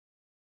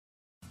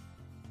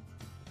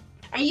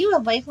Are you a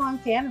lifelong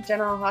fan of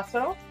General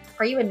Hospital?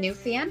 Are you a new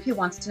fan who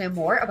wants to know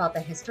more about the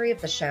history of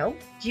the show?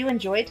 Do you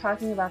enjoy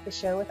talking about the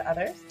show with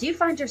others? Do you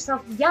find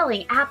yourself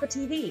yelling at the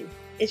TV?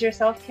 Is your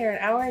self-care an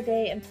hour a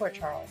day in Port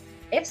Charles?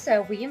 If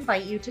so, we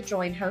invite you to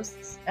join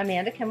hosts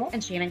Amanda Kimmel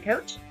and Shannon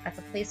Coach at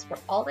the place where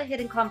all the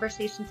hidden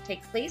conversations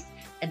take place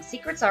and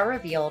secrets are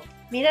revealed.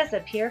 Meet us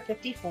at Pier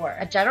 54,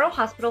 a General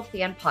Hospital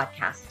fan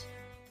podcast.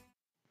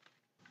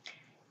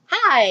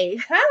 Hi.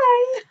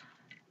 Hi.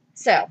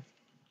 So,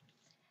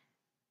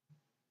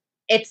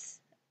 it's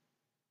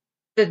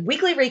the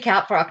weekly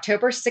recap for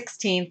October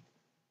 16th.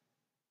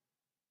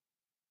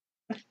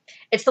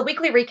 It's the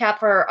weekly recap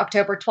for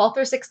October 12th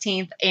or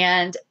 16th.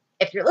 And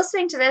if you're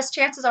listening to this,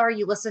 chances are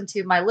you listened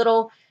to my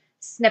little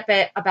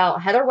snippet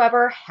about Heather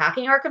Weber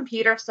hacking our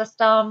computer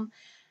system.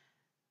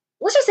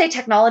 Let's just say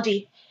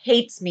technology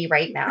hates me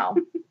right now.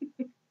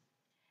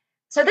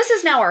 So this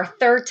is now our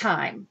third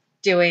time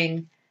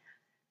doing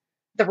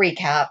the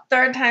recap.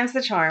 Third time's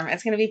the charm.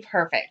 It's going to be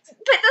perfect. But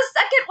the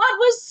second one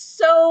was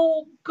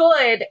so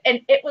good,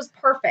 and it was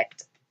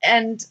perfect.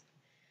 And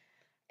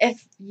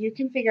if you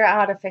can figure out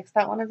how to fix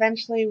that one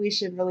eventually, we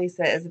should release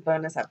it as a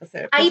bonus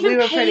episode. I even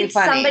paid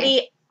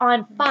somebody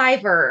on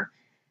Fiverr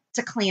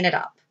to clean it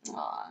up.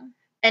 Aww.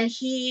 And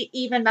he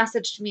even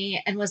messaged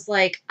me and was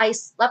like, I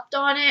slept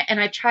on it and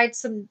I tried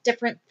some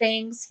different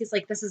things. He's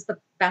like, this is the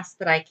best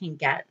that I can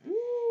get.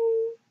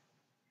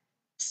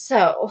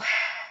 So,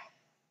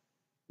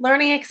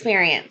 learning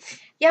experience.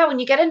 Yeah, when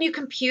you get a new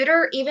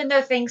computer, even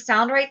though things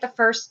sound right the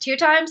first 2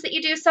 times that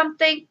you do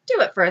something,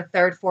 do it for a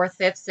 3rd, 4th,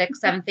 5th,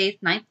 6th, 7th, 8th,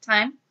 9th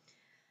time.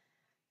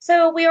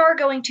 So we are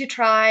going to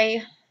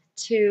try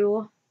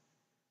to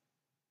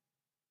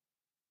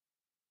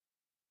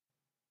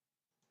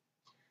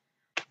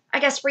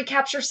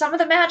recapture some of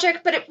the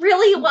magic, but it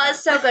really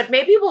was so good.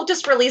 Maybe we'll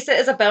just release it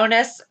as a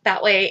bonus.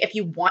 That way, if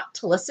you want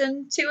to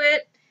listen to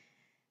it,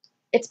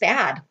 it's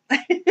bad.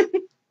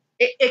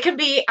 It can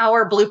be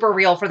our blooper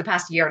reel for the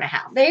past year and a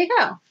half. There you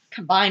go.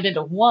 Combined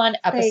into one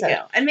episode. There you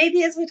go. And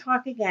maybe as we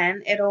talk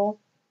again, it'll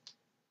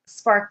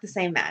spark the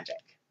same magic.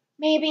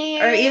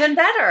 Maybe. Or even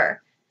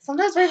better.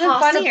 Sometimes we're even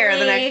funnier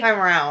the next time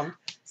around.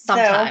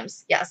 Sometimes,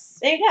 so, yes.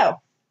 There you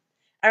go.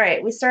 All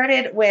right. We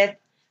started with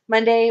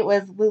Monday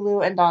with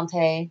Lulu and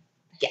Dante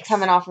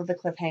coming off of the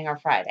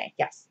cliffhanger Friday.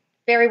 Yes.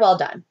 Very well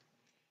done.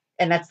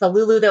 And that's the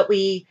Lulu that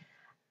we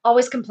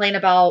always complain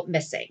about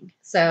missing.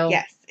 So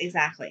yes,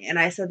 exactly. And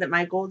I said that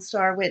my gold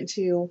star went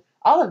to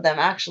all of them,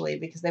 actually,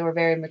 because they were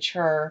very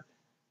mature,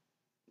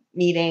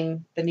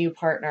 meeting the new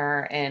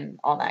partner and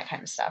all that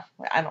kind of stuff.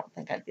 I don't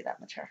think I'd be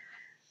that mature.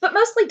 But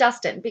mostly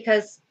Dustin,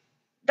 because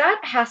that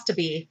has to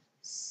be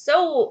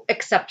so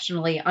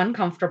exceptionally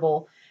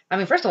uncomfortable. I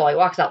mean, first of all, he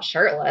walks out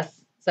shirtless.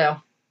 So,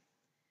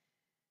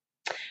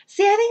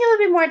 see, I think it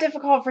would be more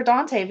difficult for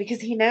Dante because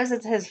he knows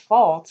it's his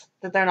fault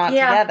that they're not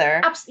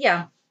together.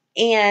 Yeah.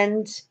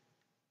 And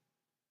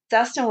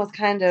Dustin was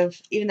kind of,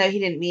 even though he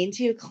didn't mean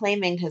to,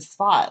 claiming his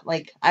spot.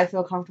 Like, I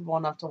feel comfortable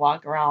enough to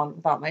walk around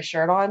without my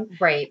shirt on.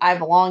 Right. I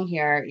belong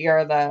here.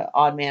 You're the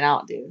odd man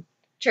out, dude.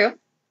 True.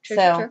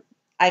 True.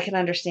 I can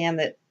understand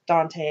that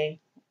Dante,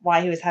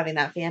 why he was having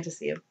that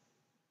fantasy of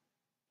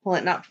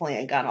not pulling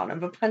a gun on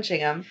him, but punching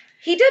him.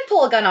 He did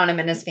pull a gun on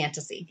him in his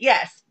fantasy.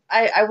 Yes.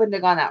 I wouldn't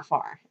have gone that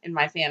far in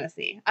my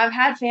fantasy. I've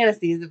had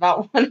fantasies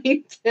about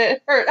wanting to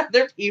hurt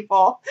other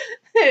people,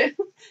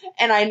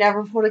 and I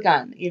never pulled a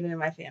gun, even in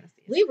my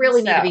fantasies. We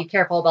really need to be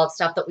careful about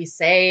stuff that we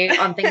say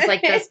on things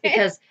like this,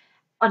 because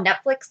on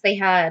Netflix, they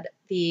had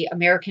the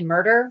American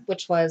Murder,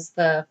 which was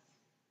the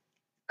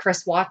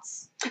Chris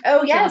Watts.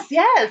 Oh, yes.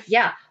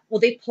 Yeah. Well,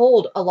 they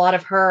pulled a lot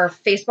of her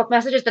Facebook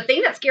messages. The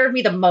thing that scared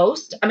me the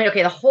most, I mean,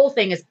 okay, the whole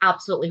thing is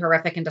absolutely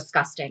horrific and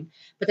disgusting.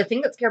 But the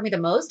thing that scared me the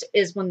most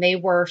is when they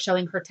were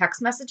showing her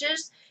text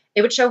messages,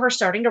 it would show her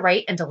starting to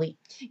write and delete.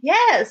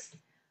 Yes.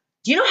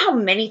 Do you know how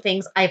many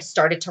things I've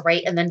started to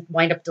write and then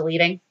wind up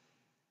deleting?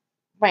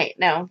 Right.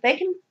 No, they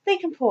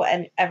can pull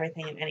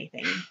everything and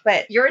anything.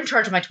 But you're in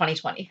charge of my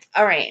 2020.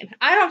 All right.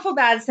 I don't feel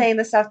bad saying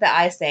the stuff that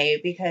I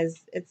say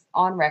because it's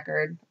on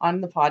record,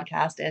 on the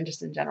podcast, and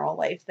just in general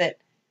life that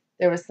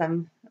there was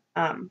some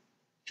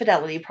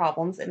fidelity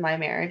problems in my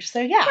marriage.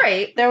 So, yeah.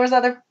 Right. There was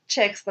other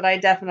chicks that I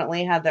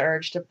definitely had the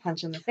urge to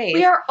punch in the face.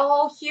 We are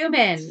all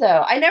human. So,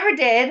 I never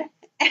did.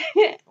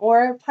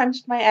 Or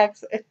punched my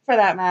ex, for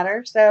that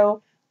matter.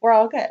 So, we're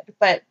all good.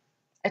 But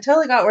I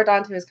totally got where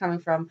Dante was coming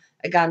from.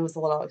 A gun was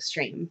a little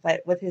extreme.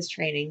 But with his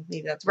training,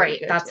 maybe that's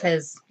right. That's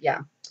his,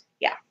 yeah.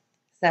 Yeah.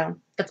 So.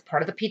 That's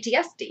part of the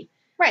PTSD.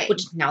 Right.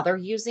 Which now they're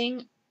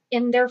using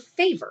in their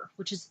favor,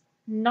 which is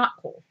not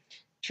cool.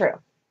 True.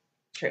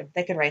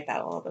 They could write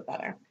that a little bit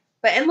better.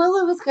 But, and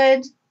Lulu was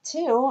good,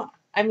 too.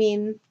 I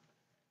mean,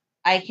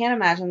 I can't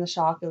imagine the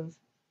shock of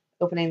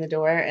opening the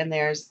door and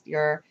there's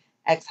your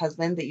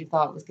ex-husband that you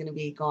thought was going to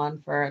be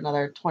gone for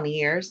another 20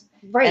 years.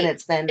 Right. And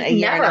it's been a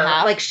year and a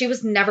half. Like, she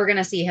was never going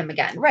to see him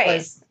again.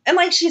 Right. And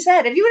like she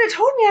said, if you would have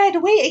told me I had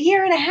to wait a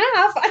year and a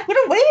half, I would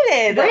have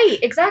waited. Right.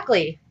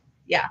 Exactly.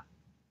 Yeah.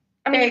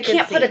 I mean, you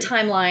can't put a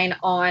timeline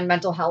on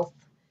mental health.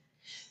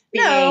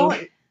 No,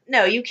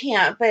 you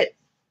can't. But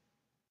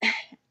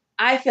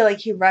I feel like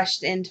he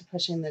rushed into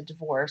pushing the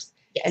divorce,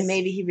 Yes. and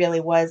maybe he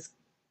really was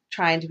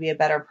trying to be a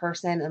better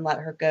person and let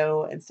her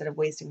go instead of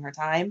wasting her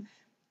time.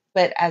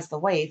 But as the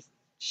wife,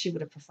 she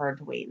would have preferred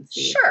to wait and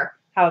see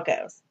how it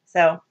goes.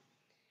 So,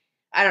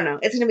 I don't know.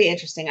 It's going to be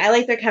interesting. I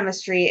like their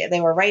chemistry.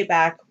 They were right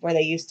back where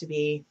they used to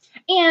be.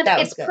 And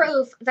it's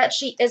proof that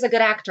she is a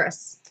good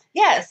actress.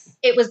 Yes.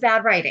 It was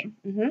bad writing.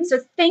 Mm-hmm. So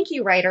thank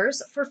you,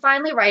 writers, for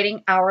finally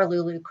writing our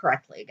Lulu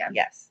correctly again.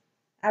 Yes.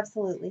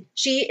 Absolutely.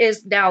 She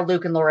is now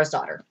Luke and Laura's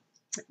daughter.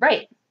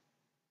 Right.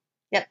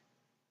 Yep.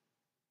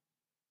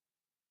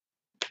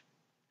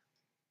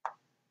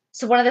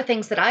 So one of the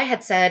things that I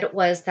had said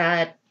was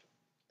that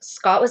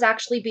Scott was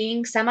actually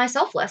being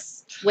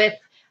semi-selfless with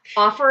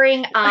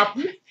offering up.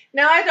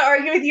 Now I have to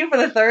argue with you for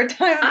the third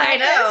time. I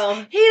know.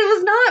 This. He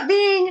was not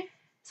being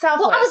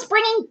selfless. Well, I was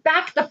bringing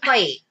back the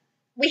fight.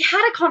 We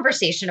had a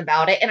conversation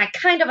about it, and I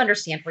kind of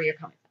understand where you're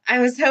coming from. I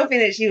was hoping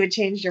that she would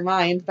change your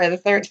mind by the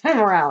third time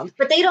around.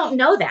 But they don't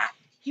know that.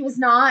 He was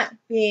not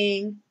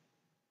being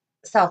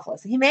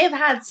selfless. He may have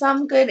had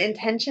some good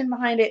intention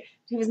behind it.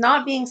 He was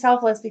not being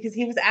selfless because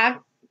he was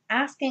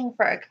asking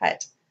for a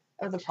cut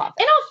of the profit.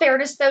 In all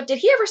fairness, though, did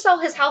he ever sell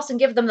his house and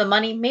give them the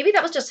money? Maybe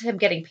that was just him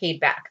getting paid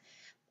back.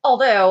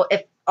 Although,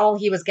 if all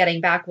he was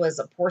getting back was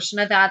a portion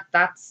of that,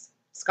 that's,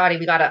 Scotty,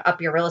 we got to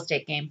up your real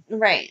estate game.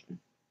 Right.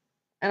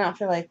 I don't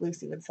feel like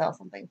Lucy would sell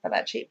something for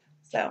that cheap.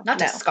 So not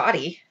to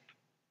Scotty.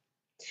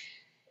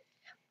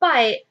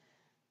 But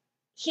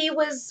he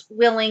was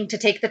willing to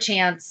take the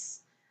chance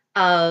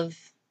of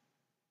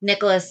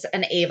Nicholas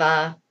and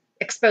Ava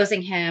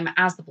exposing him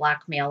as the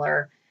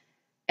blackmailer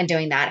and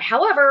doing that.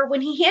 However,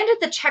 when he handed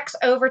the checks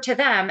over to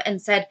them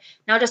and said,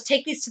 now just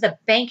take these to the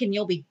bank and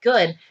you'll be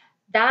good,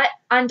 that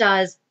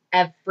undoes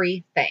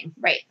everything.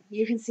 Right.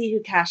 You can see who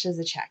cashes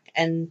a check,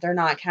 and they're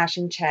not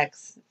cashing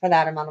checks for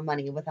that amount of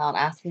money without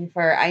asking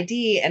for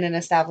ID and an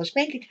established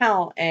bank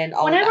account and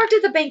all When of I that. worked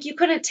at the bank, you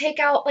couldn't take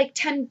out like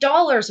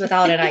 $10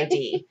 without an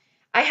ID.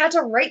 I had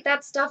to write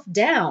that stuff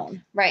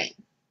down. Right.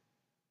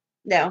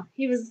 No,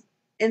 he was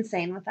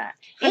insane with that.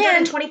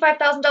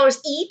 $125,000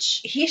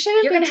 each. He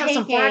shouldn't. You're be going to have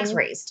taking, some flags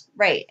raised.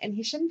 Right, and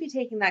he shouldn't be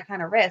taking that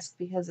kind of risk,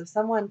 because if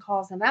someone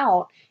calls him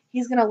out,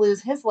 he's going to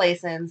lose his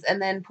license,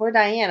 and then poor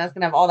Diana's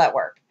going to have all that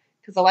work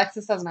because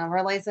Alexis doesn't have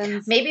her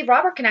license. Maybe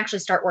Robert can actually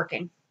start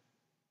working.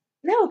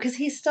 No, because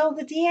he's still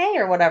the DA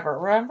or whatever.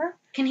 Remember?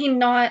 Can he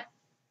not?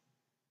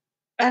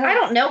 I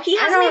don't know. He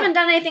hasn't even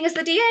done anything as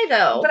the DA,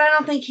 though. But I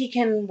don't think he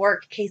can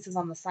work cases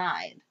on the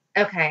side.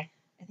 Okay.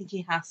 I think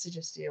he has to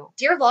just do.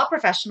 Dear law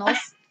professionals,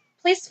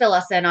 please fill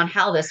us in on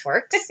how this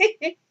works.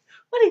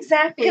 What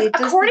exactly?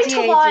 Because according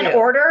to Law and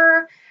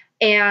Order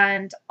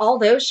and all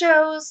those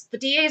shows, the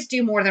DAs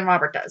do more than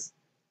Robert does.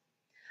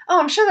 Oh,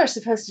 I'm sure they're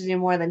supposed to do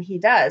more than he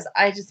does.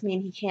 I just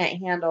mean he can't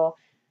handle.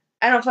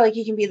 I don't feel like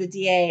he can be the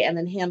DA and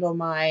then handle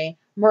my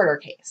murder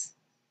case.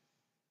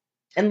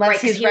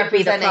 Unless he's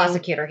representing be the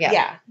prosecutor. Yeah.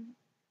 Yeah.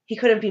 He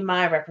couldn't be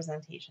my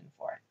representation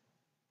for it.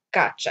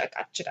 Gotcha.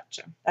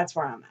 That's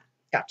where I'm at.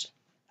 Gotcha.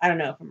 I don't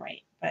know if I'm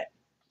right, but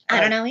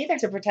I don't know either.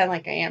 To pretend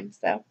like I am,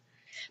 so.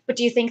 But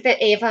do you think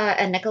that Ava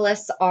and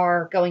Nicholas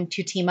are going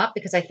to team up?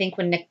 Because I think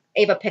when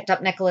Ava picked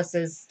up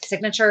Nicholas's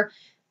signature,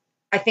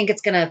 I think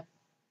it's going to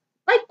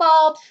light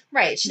bulb.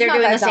 Right. They're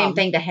doing the same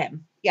thing to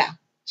him. Yeah.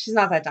 She's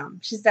not that dumb.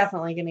 She's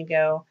definitely going to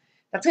go.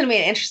 That's going to be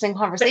an interesting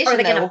conversation. But are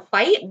they going to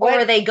fight or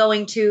are they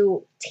going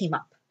to team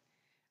up?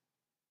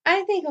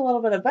 I think a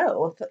little bit of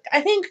both. I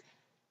think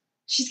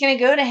she's going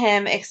to go to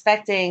him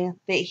expecting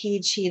that he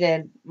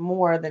cheated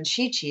more than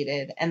she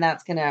cheated, and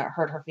that's going to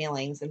hurt her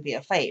feelings and be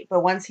a fight. But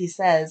once he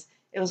says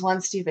it was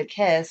one stupid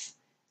kiss,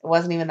 it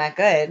wasn't even that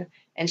good,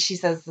 and she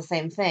says the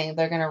same thing,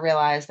 they're going to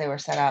realize they were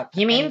set up.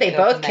 You mean they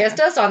both kissed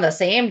us on the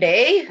same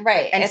day?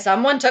 Right. And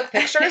someone took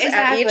pictures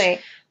exactly. at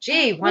each?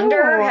 Gee,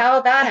 wonder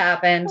how that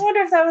happened. I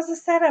wonder if that was a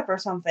setup or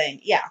something.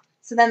 Yeah.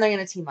 So then they're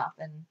going to team up,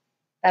 and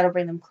that'll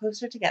bring them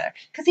closer together.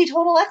 Because he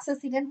told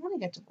Alexis he didn't want to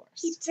get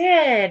divorced. He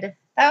did.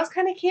 That was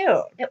kind of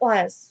cute. It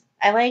was.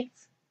 I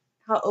liked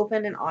how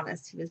open and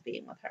honest he was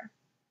being with her.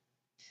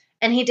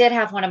 And he did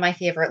have one of my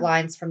favorite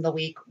lines from the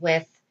week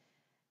with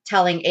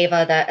telling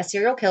Ava that a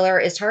serial killer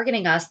is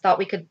targeting us.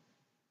 Thought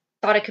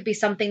it could be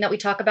something that we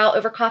talk about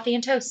over coffee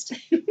and toast.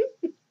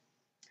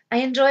 I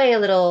enjoy a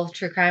little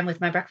true crime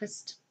with my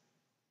breakfast.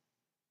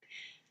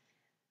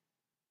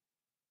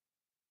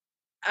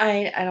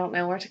 I don't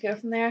know where to go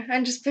from there.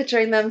 I'm just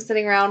picturing them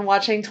sitting around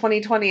watching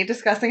 2020,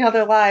 discussing how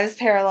their lives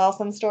parallel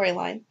some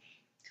storyline.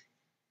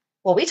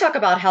 Well, we talk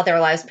about how their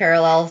lives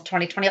parallel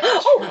 2020. Didn't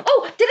talk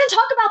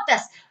about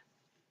this.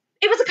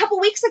 It was a couple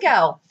weeks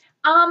ago.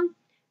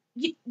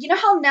 You know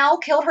how Nell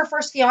killed her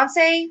first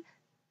fiance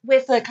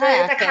with the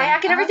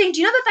kayak and everything?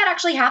 Do you know that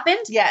actually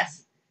happened?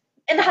 Yes.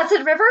 In the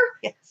Hudson River?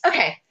 Yes.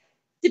 Okay.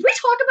 Did we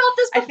talk about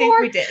this before? I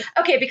think we did.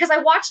 Okay, because I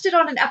watched it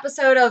on an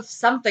episode of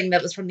something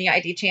that was from the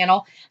ID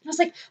channel, and I was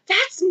like,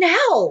 that's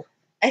Nell.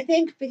 I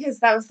think because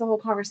that was the whole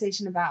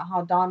conversation about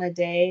how Donna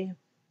Day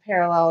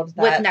paralleled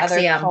that with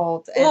NXIVM. Other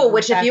cult. Oh,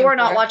 which if you are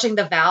not watching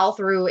The Vow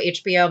through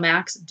HBO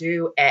Max,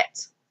 do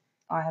it.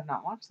 Oh, I have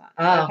not watched that.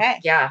 Oh, okay.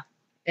 Yeah.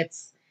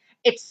 It's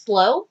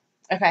slow,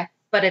 Okay.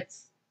 but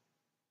it's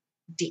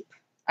deep.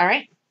 All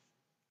right.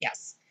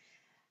 Yes.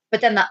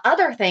 But then the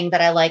other thing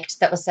that I liked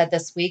that was said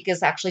this week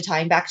is actually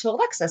tying back to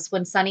Alexis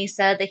when Sonny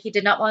said that he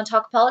did not want to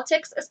talk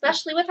politics,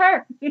 especially with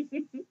her.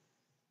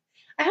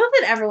 I hope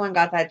that everyone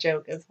got that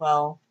joke as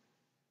well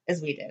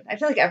as we did. I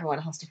feel like everyone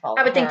has to follow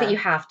I would think her. that you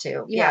have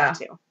to. You have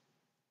to.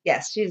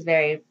 Yes, she's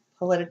very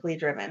politically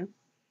driven.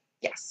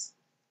 Yes.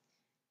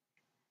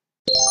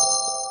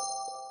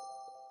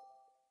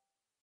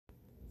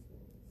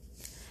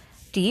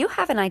 Do you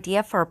have an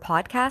idea for a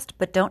podcast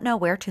but don't know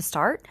where to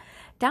start?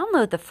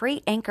 Download the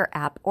free Anchor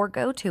app or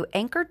go to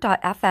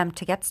anchor.fm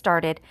to get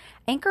started.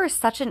 Anchor is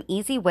such an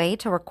easy way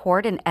to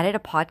record and edit a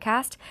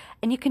podcast,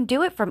 and you can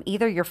do it from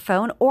either your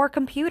phone or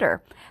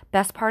computer.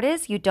 Best part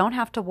is you don't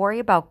have to worry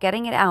about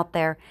getting it out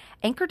there.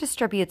 Anchor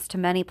distributes to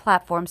many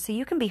platforms so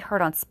you can be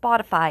heard on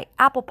Spotify,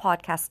 Apple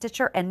Podcasts,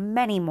 Stitcher, and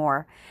many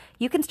more.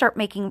 You can start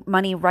making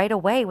money right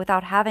away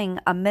without having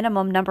a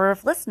minimum number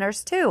of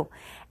listeners, too.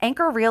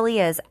 Anchor really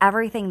is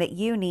everything that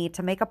you need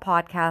to make a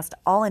podcast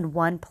all in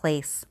one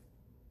place.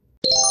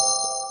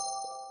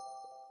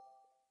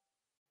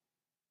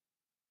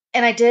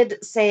 And I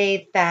did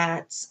say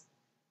that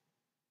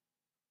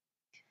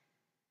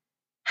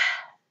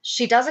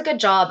she does a good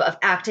job of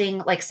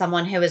acting like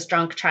someone who is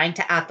drunk, trying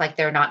to act like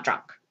they're not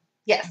drunk.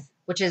 Yes.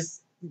 Which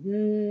is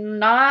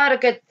not a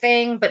good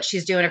thing, but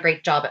she's doing a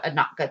great job at a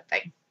not good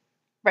thing.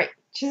 Right.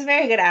 She's a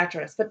very good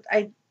actress, but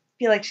I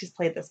feel like she's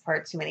played this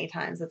part too many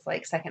times. It's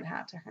like second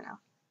hat to her now.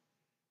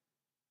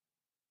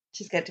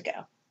 She's good to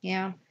go.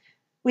 Yeah.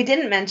 We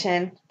didn't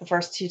mention the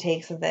first two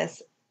takes of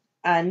this.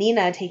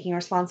 Nina taking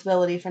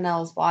responsibility for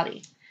Nell's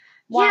body.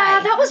 Why?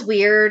 Yeah, that was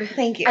weird.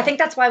 Thank you. I think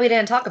that's why we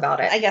didn't talk about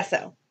it. I guess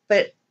so.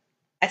 But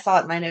I saw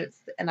it in my notes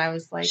and I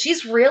was like,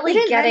 she's really we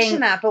didn't getting mention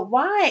that, but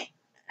why?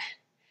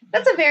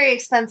 That's a very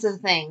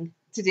expensive thing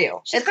to do.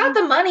 She's got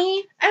the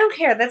money. I don't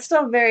care. That's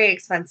still very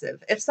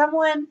expensive. If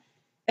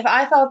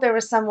I felt there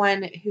was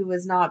someone who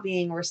was not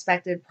being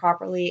respected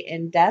properly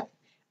in death,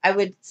 I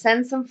would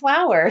send some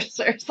flowers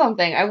or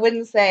something. I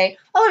wouldn't say,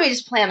 oh, let me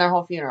just plan their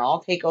whole funeral.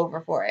 I'll take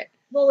over for it.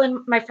 Well,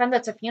 and my friend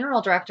that's a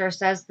funeral director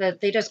says that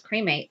they just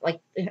cremate. Like,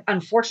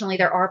 unfortunately,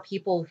 there are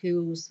people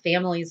whose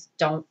families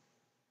don't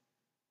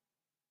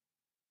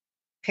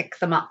pick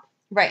them up.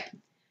 Right.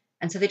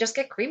 And so they just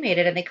get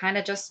cremated and they kind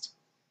of just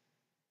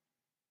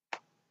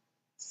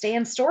stay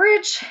in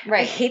storage.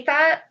 Right. I hate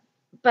that,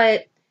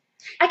 but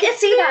I can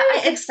see that.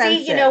 I can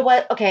see, you know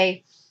what?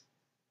 Okay,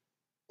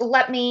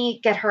 let me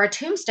get her a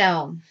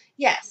tombstone.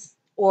 Yes.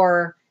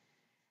 Or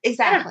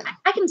exactly.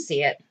 I can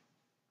see it.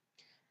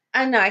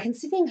 I know. I can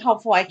see being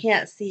helpful. I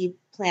can't see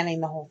planning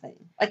the whole thing.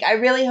 Like, I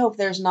really hope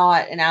there's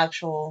not an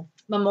actual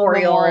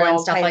memorial and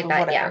stuff like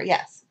that. Whatever. Yeah.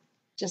 Yes.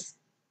 Just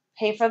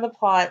pay for the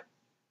plot,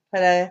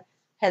 put a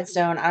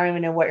headstone. I don't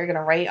even know what you're going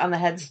to write on the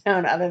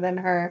headstone other than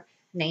her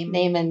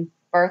name and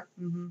birth.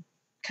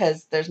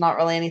 Because there's not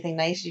really anything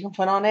nice you can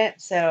put on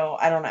it. So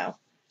I don't know.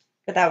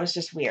 But that was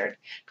just weird.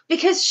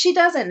 Because she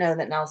doesn't know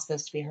that Nell's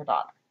supposed to be her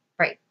daughter.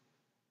 Right.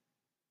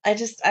 I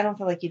don't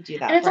feel like you'd do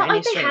that. And it's for not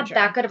like they stranger. had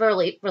that good of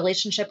a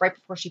relationship right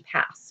before she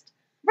passed.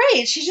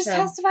 Right. She just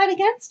testified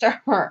against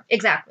her.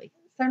 Exactly.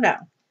 So no.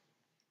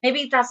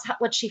 Maybe that's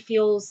what she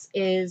feels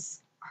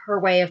is her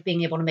way of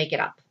being able to make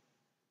it up.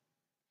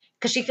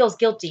 Because she feels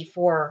guilty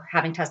for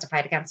having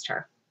testified against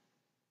her.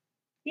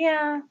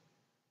 Yeah.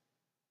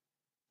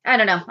 I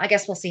don't know. I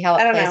guess we'll see how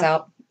it plays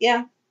out.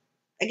 Yeah.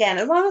 Again,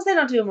 as long as they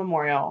don't do a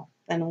memorial,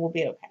 then we'll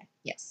be okay.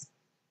 Yes.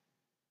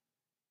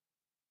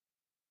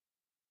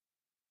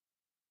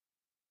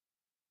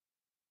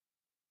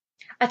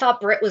 I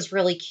thought Britt was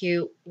really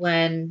cute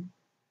when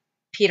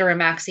Peter and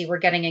Maxie were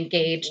getting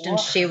engaged and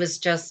she was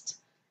just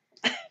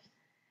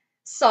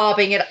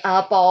sobbing it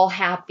up, all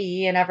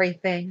happy and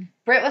everything.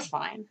 Britt was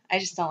fine. I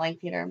just don't like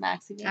Peter and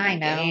Maxie being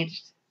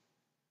engaged.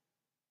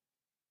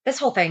 This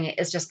whole thing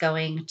is just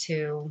going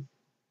to...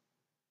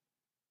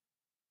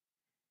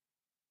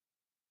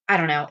 I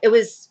don't know. It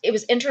was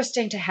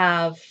interesting to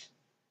have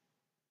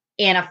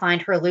Anna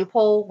find her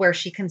loophole where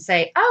she can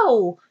say,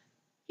 oh,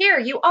 here,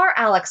 you are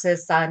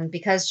Alex's son,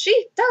 because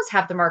she does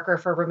have the marker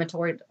for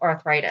rheumatoid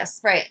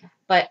arthritis. Right.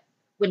 But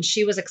when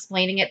she was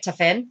explaining it to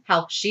Finn,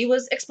 how she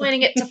was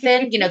explaining it to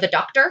Finn, the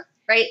doctor.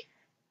 Right.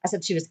 I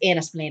said she was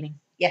Annasplaining.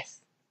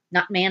 Yes.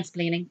 Not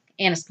mansplaining,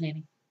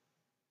 Annasplaining.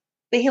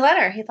 But he let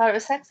her. He thought it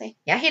was sexy.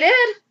 Yeah, he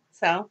did.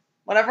 So,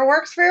 whatever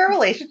works for your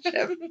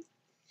relationship.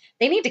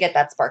 They need to get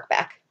that spark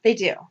back. They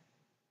do.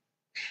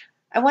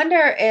 I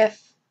wonder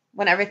if,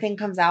 when everything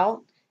comes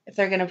out, if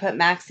they're going to put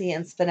Maxie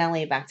and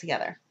Spinelli back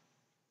together.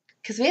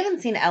 Because we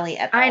haven't seen Ellie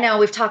at all. I know.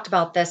 We've talked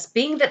about this.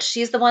 Being that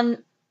she's the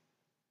one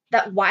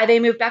that why they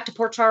moved back to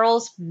Port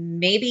Charles,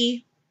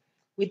 maybe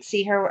we'd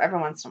see her every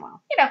once in a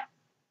while.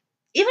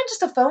 Even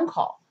just a phone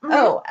call. Mm-hmm.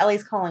 Oh,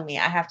 Ellie's calling me.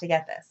 I have to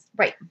get this.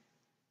 Right.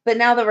 But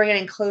now that we're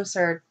getting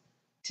closer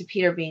to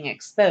Peter being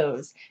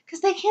exposed,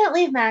 because they can't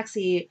leave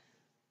Maxie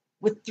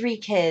with 3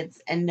 kids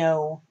and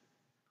no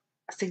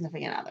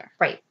significant other.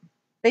 Right.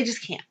 They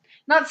just can't.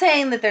 Not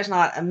saying that there's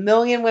not a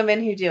million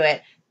women who do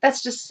it,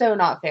 That's just so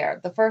not fair.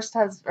 The first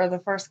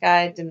the first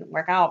guy didn't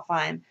work out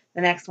fine.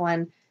 The next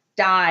one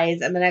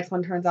dies, and the next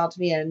one turns out to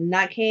be a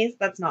nutcase.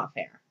 That's not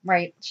fair.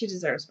 Right. She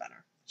deserves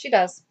better. She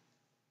does.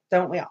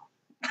 Don't we all?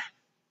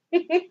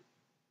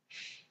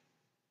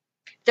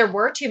 There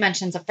were 2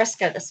 mentions of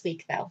Frisco this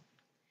week, though.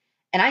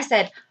 And I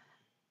said,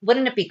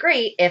 wouldn't it be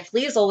great if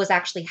Liesl was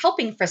actually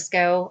helping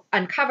Frisco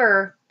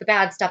uncover the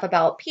bad stuff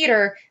about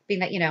Peter, being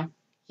that,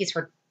 he's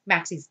her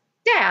Maxie's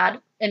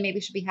dad and maybe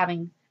should be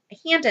having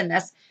a hand in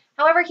this.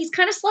 However, he's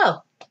kind of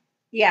slow.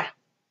 Yeah.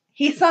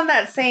 He's on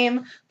that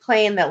same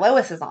plane that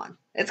Lois is on.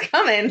 It's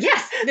coming.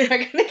 Yes. They're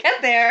going to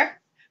get there.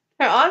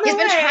 They're on the way. He's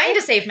been trying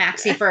to save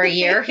Maxie for a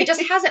year. He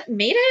just hasn't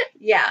made it.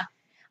 Yeah.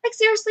 Like,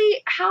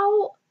 seriously,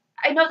 how...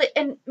 I know that...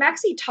 And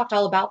Maxie talked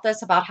all about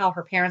this, about how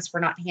her parents were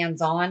not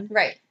hands-on.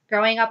 Right.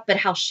 Growing up, but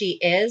how she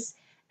is.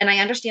 And I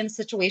understand the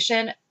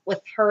situation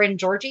with her and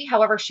Georgie.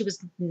 However, she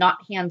was not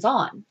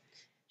hands-on.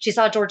 She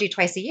saw Georgie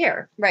twice a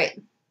year. Right.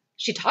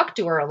 She talked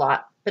to her a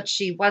lot, but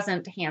she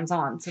wasn't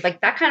hands-on. So, like,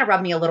 that kind of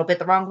rubbed me a little bit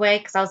the wrong way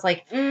because I was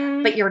like,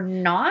 but you're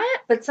not?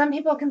 But some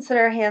people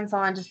consider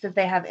hands-on just if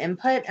they have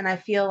input, and I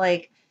feel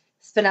like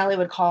Spinelli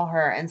would call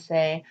her and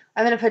say,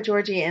 I'm going to put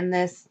Georgie in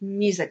this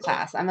music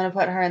class. I'm going to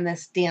put her in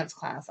this dance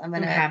class. I'm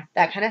going to...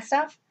 That kind of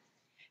stuff.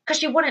 Because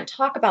she wouldn't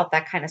talk about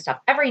that kind of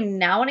stuff every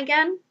now and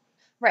again.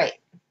 Right.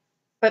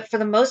 But for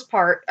the most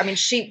part, I mean,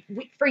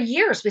 for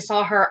years we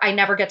saw her, I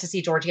never get to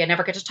see Georgie. I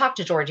never get to talk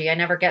to Georgie. I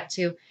never get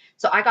to.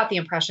 So I got the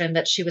impression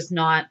that she was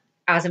not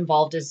as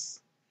involved as.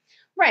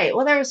 Right.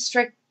 Well, there was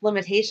strict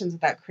limitations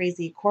with that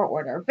crazy court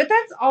order. But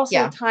that's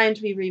also time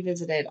to be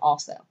revisited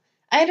also.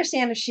 I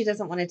understand if she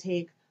doesn't want to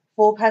take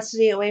full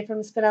custody away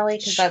from Spinelli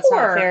because that's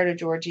not fair to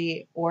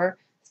Georgie or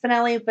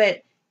Spinelli.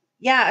 But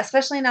yeah,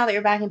 especially now that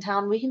you're back in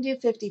town, we can do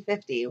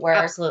 50-50 where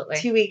Absolutely.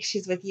 2 weeks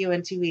she's with you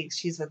and 2 weeks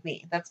she's with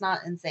me. That's not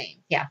insane.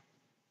 Yeah.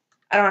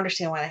 I don't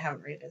understand why they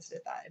haven't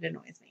revisited that. It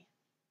annoys me.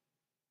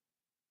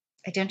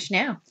 I don't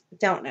know.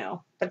 Don't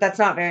know. But that's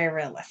not very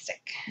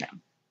realistic. No.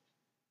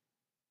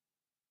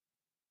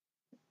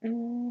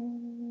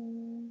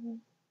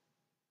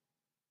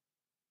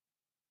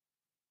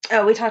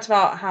 Oh, we talked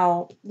about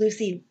how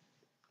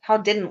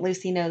didn't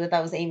Lucy know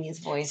that was Amy's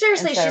voice?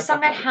 Seriously, she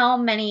sung at how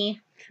many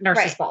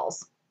nurses'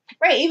 balls?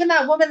 Right, even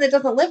that woman that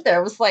doesn't live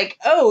there was like,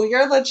 oh,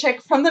 you're the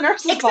chick from the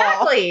nurses'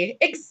 ball.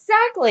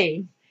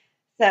 Exactly.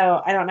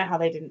 So I don't know how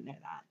they didn't know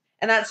that.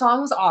 And that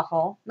song was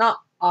awful. Not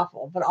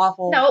awful, but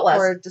awful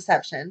for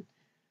deception.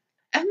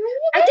 I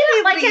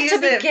didn't like it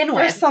to begin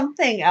with. Or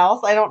something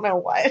else. I don't know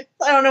what.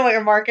 I don't know what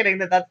you're marketing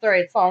that's the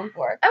right song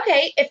for.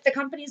 Okay, if the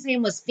company's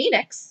name was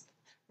Phoenix,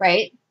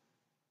 right?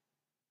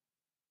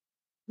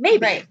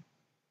 Maybe.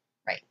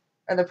 Right.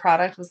 Or the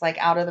product was like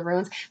Out of the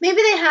Ruins.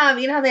 Maybe they have,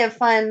 how they have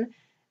fun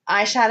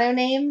eyeshadow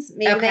names?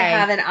 Maybe they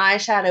have an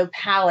eyeshadow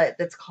palette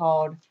that's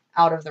called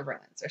Out of the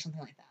Ruins or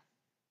something like that.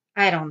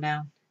 I don't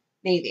know.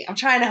 Maybe. I'm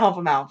trying to help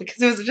them out because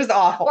it was just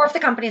awful. Or if the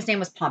company's name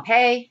was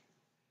Pompeii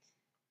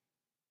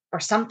or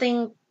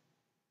something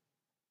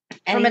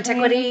from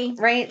antiquity.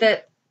 Right.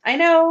 That I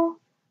know.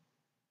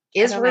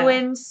 Is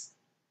ruins.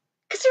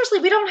 Because seriously,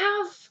 we don't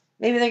have...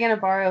 Maybe they're going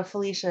to borrow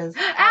Felicia's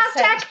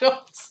Aztec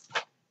jewels.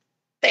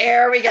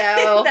 There we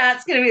go.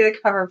 That's going to be the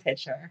cover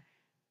picture.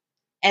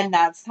 And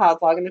that's how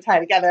it's all going to tie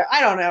together. I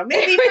don't know.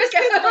 Maybe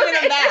Frisco's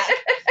bringing him back.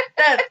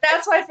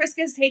 That's why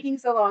Frisco's taking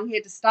so long. He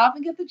had to stop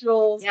and get the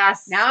jewels.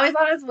 Yes. Now he's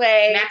on his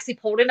way. Maxie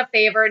pulled in a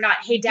favor. Not,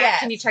 hey, Dad,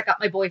 can you check out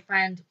my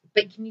boyfriend?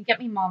 But can you get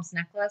me Mom's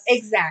necklace?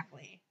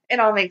 Exactly. It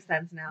all makes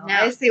sense now.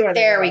 I see where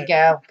there we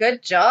go.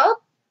 Good job.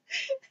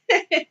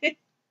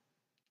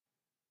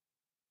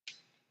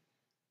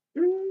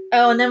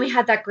 Oh, and then we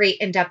had that great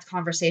in-depth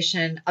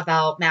conversation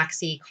about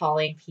Maxie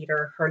calling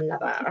Peter her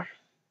lover.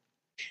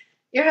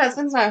 Your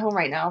husband's not home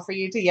right now for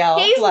you to yell.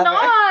 He's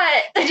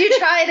not. Did you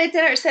try it at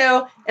dinner?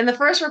 So in the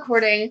first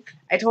recording,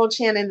 I told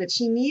Shannon that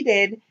she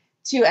needed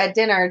to, at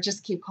dinner,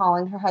 just keep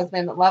calling her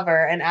husband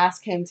lover and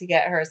ask him to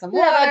get her some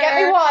water. Lover, get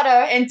me water.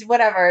 And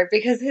whatever,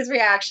 because his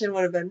reaction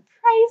would have been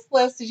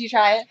priceless. Did you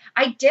try it?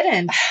 I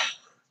didn't.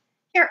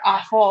 You're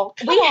awful.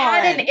 We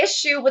had an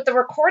issue with the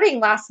recording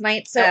last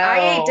night, so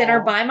I ate dinner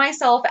by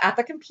myself at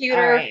the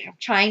computer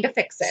trying to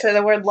fix it. So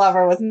the word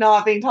lover was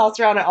not being tossed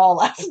around at all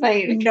last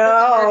night.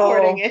 No.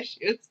 Recording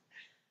issues.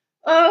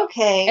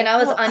 Okay. And I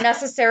was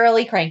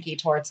unnecessarily cranky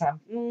towards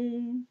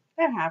him.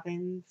 That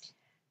happens.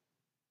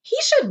 He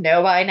should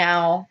know by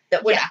now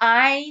that when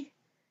I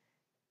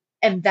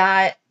am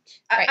that...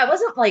 I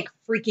wasn't like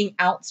freaking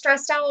out,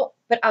 stressed out,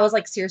 but I was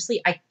like,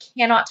 seriously, I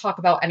cannot talk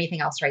about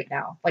anything else right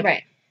now.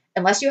 Like,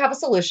 unless you have a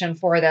solution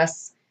for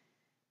this,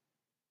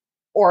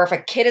 or if a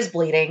kid is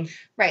bleeding,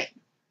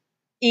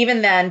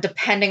 even then,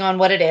 depending on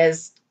what it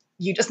is,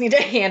 you just need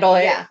to handle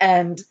it. Yeah.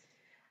 And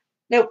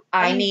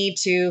I need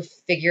to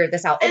figure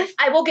this out. And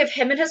I will give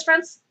him and his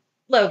friends,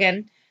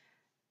 Logan,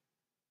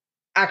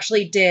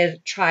 actually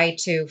did try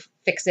to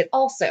fix it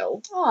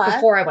also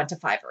before I went to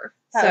Fiverr.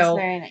 That was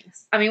very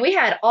nice. I mean, we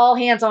had all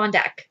hands on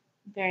deck.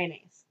 Very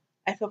nice.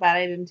 I feel bad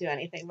I didn't do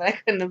anything, but I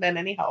couldn't have been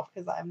any help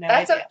because I have no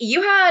idea.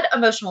 You had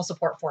emotional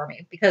support for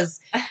me because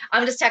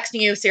I'm just texting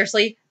you,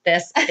 seriously,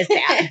 this is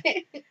bad.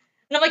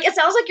 And I'm like, it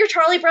sounds like you're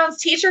Charlie Brown's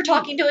teacher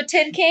talking to a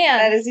tin can.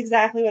 That is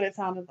exactly what it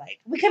sounded like.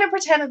 We could have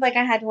pretended like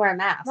I had to wear a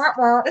mask.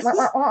 This is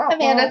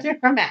Amanda through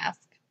her mask.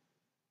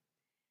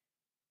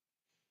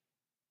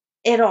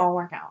 It'll all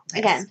work out. Yes.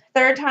 Again,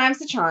 third time's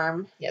the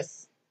charm.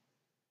 Yes.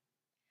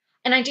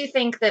 And I do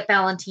think that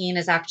Valentine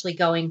is actually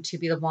going to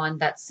be the one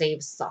that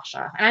saves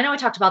Sasha. And I know I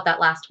talked about that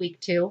last week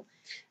too.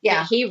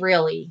 Yeah. He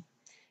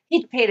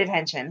paid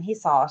attention. He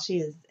saw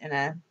she's in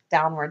a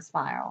downward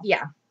spiral.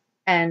 Yeah.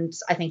 And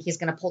I think he's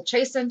going to pull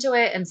Chase into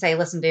it and say,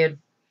 listen, dude.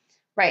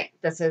 Right.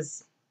 This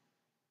is.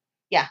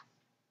 Yeah.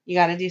 You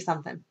got to do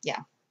something. Yeah.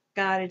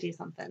 Got to do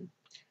something.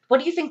 What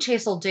do you think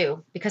Chase will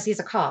do? Because he's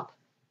a cop.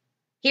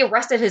 He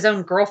arrested his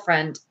own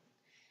girlfriend.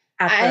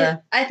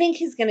 I think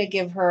he's going to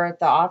give her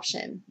the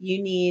option.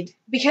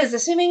 Because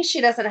assuming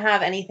she doesn't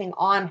have anything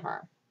on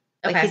her,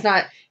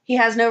 like he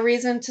has no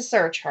reason to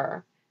search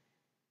her.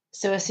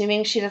 So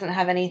assuming she doesn't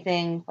have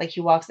anything, like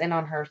he walks in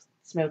on her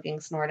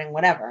smoking, snorting,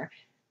 whatever,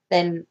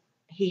 then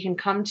he can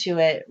come to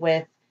it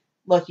with,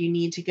 look, you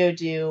need to go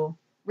do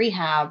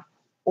rehab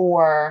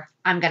or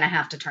I'm going to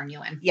have to turn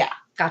you in. Yeah.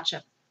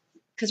 Gotcha.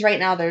 Because right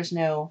now there's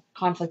no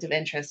conflict of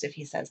interest if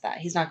he says that.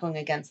 He's not going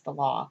against the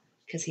law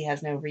because he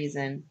has no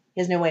reason.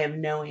 He has no way of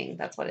knowing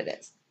that's what it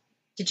is.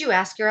 Did you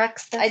ask your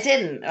ex this? I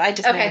didn't. I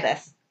just know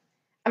this.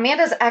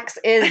 Amanda's ex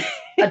is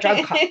a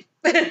drug cop.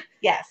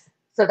 Yes.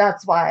 So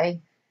that's why.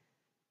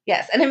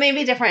 Yes. And it may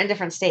be different in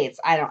different states.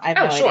 I have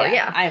no idea.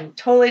 Yeah. I'm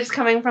totally just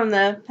coming from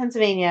the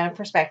Pennsylvania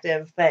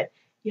perspective, but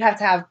you have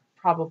to have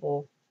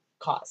probable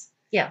cause.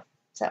 Yeah.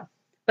 So.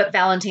 But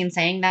Valentine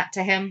saying that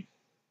to him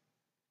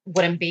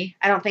wouldn't be?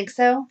 I don't think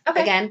so.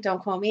 Okay. Again,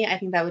 don't quote me. I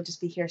think that would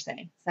just be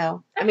hearsay.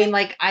 So, okay. I mean,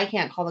 like, I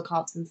can't call the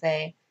cops and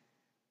say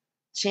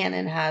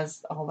Shannon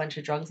has a whole bunch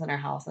of drugs in her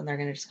house and they're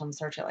going to just come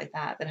search it like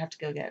that. They'd have to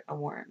go get a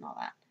warrant and all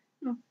that.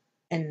 Hmm.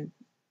 And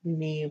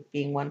me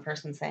being one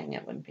person saying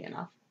it wouldn't be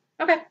enough.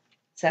 Okay.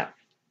 So.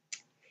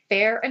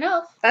 Fair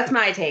enough. That's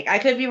my take. I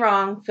could be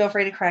wrong. Feel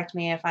free to correct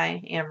me if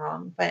I am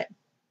wrong, but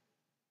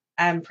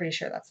I'm pretty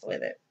sure that's the way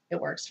that it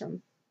works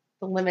from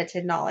the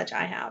limited knowledge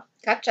I have.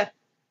 Gotcha.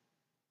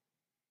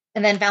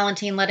 And then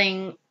Valentine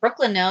letting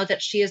Brooklyn know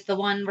that she is the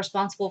one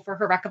responsible for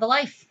her wreck of a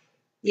life.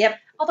 Yep.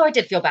 Although I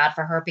did feel bad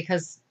for her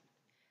because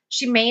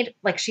she made,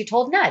 like she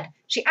told Ned,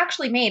 she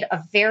actually made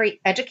a very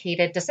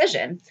educated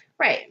decision.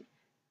 Right.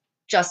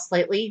 Just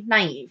slightly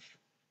naive.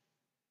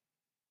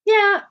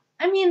 Yeah.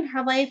 I mean,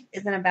 her life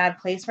is in a bad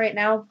place right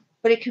now,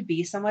 but it could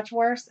be so much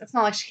worse. It's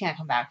not like she can't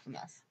come back from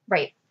this.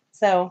 Right.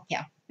 So,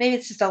 yeah. Maybe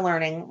it's just a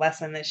learning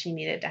lesson that she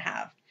needed to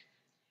have.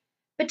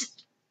 But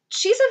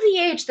she's of the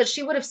age that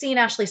she would have seen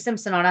Ashley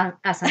Simpson on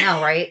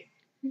SNL, right?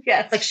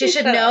 Yes. Like she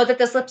should know that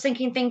this lip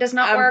syncing thing does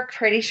not work. I'm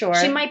pretty sure.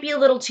 She might be a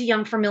little too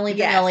young for Milli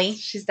Vanilli.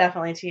 She's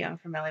definitely too young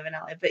for Milli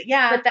Vanilli. But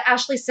yeah. But the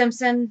Ashley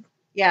Simpson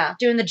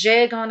doing the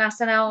jig on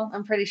SNL.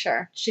 I'm pretty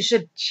sure. She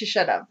should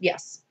have.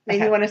 Yes.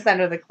 Maybe you want to send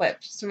her the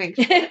clip just to make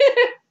sure.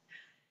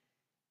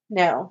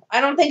 No. I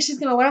don't think she's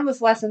going to learn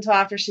this lesson until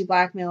after she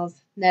blackmails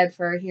Ned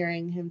for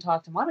hearing him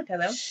talk to Monica,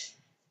 though.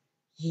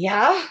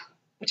 Yeah.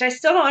 Which I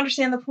still don't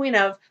understand the point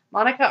of.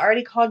 Monica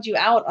already called you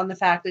out on the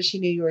fact that she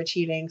knew you were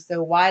cheating,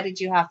 so why did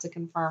you have to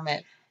confirm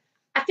it?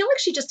 I feel like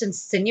she just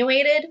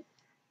insinuated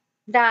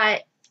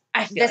that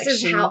this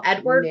is how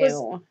Edward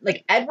was.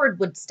 Like, Edward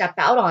would step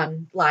out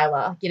on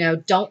Lila. You know,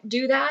 don't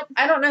do that.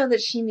 I don't know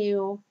that she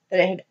knew that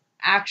it had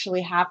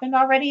actually happened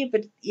already,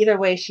 but either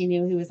way, she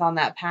knew he was on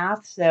that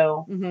path,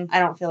 so I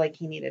don't feel like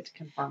he needed to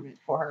confirm it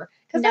for her.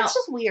 Because that's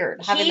just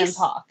weird, having them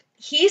talk.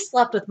 He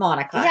slept with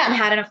Monica and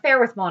had an affair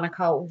with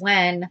Monica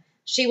when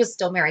she was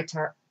still married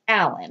to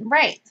Alan.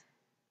 Right.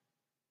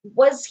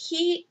 Was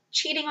he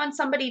cheating on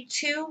somebody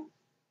too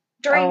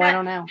during that? I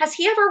don't know. Has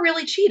he ever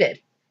really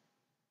cheated?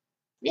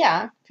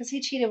 Yeah, because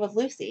he cheated with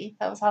Lucy.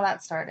 That was how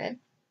that started.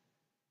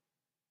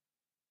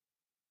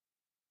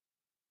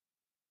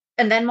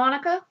 And then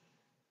Monica?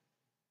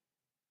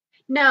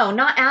 No,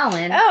 not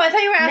Alan. Oh, I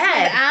thought you were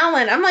asking with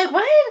Alan. I'm like,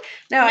 what?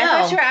 No, I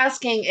thought you were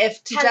asking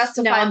if to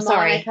justify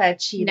Monica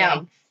cheating.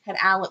 No. Had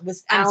Alan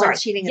Alan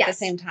cheating at the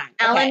same time?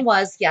 Alan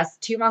was, yes.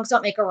 Two wrongs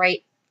don't make a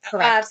right.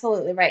 Correct.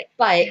 Absolutely right.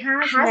 But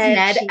has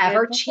Ned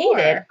ever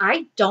cheated?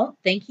 I don't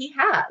think he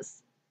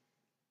has.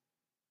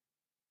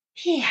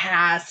 He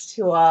has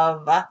to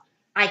have.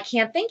 I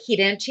can't think. He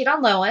didn't cheat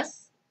on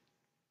Lois.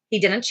 He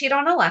didn't cheat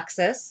on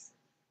Alexis.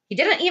 He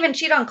didn't even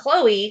cheat on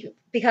Chloe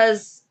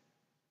because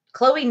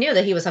Chloe knew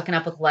that he was hooking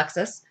up with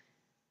Alexis.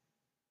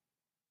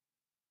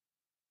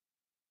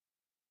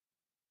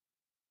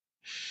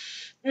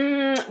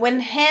 When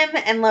him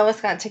and Lois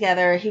got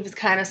together, he was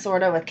kind of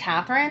sort of with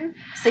Catherine,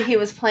 so he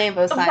was playing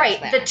both sides. Right,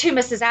 there. the two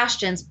Mrs.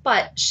 Ashtons,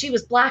 but she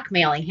was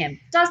blackmailing him.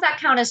 Does that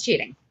count as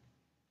cheating?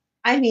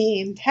 I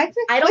mean,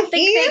 technically, I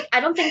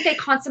don't think they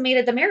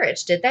consummated the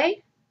marriage, did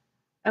they?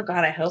 Oh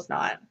God, I hope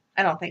not.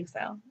 I don't think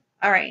so.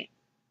 All right.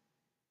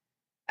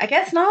 I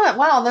guess not.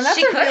 Wow, then that's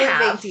She a could really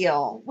have. big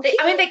deal.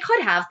 They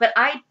could have, but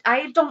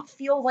I don't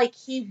feel like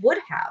he would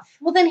have.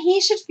 Well, then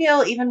he should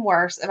feel even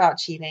worse about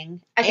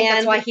cheating. I think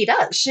that's why he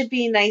does. Should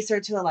be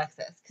nicer to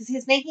Alexis because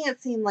he's making it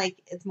seem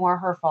like it's more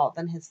her fault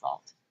than his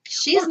fault.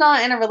 She's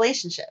not in a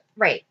relationship.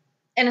 Right.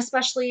 And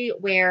especially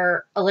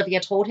where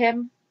Olivia told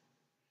him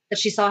that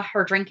she saw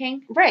her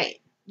drinking. Right.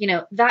 You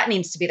know, that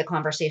needs to be the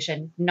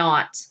conversation,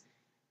 not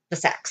the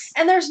sex.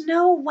 And there's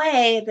no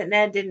way that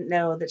Ned didn't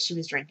know that she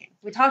was drinking.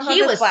 We talked about He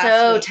this was last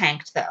so week.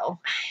 tanked, though.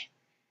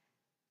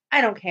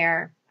 I don't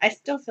care. I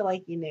still feel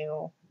like he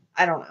knew.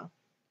 I don't know.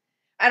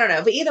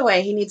 But either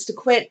way, he needs to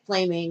quit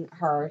blaming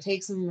her,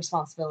 take some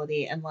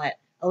responsibility, and let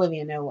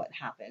Olivia know what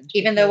happened.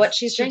 Even though what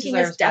she's drinking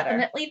is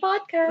definitely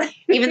vodka.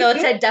 Even though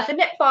it said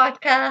definite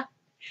vodka.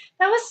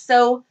 That was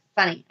so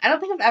funny. I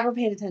don't think I've ever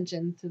paid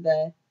attention to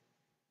the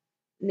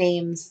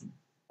names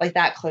like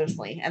that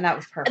closely, and that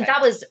was perfect.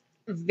 That was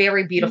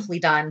very beautifully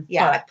done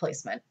product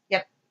placement.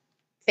 Yep.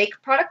 Fake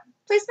product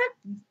placement?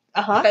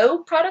 Uh-huh.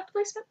 Faux product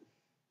placement?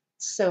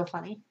 So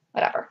funny.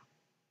 Whatever.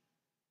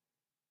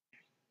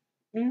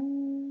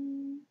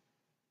 And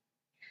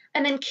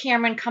then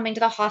Cameron coming to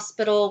the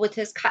hospital with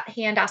his cut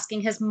hand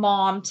asking his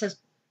mom to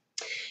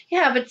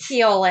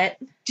heal it.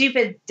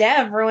 Stupid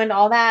Dev ruined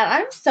all that.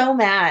 I'm so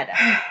mad.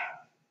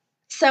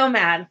 So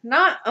mad.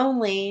 Not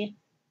only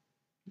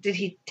did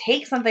he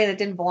take something that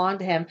didn't belong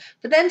to him,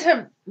 but then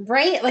to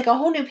write like a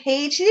whole new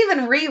page. He didn't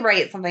even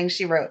rewrite something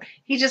she wrote.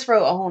 He just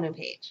wrote a whole new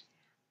page.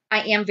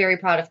 I am very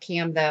proud of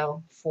Cam,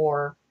 though,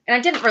 and I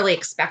didn't really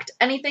expect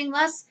anything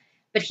less,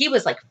 but he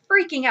was like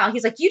freaking out.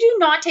 He's like, you do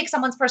not take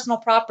someone's personal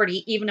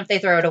property, even if they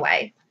throw it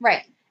away.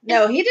 Right.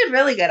 No, he did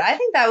really good. I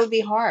think that would be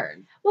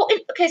hard. Well,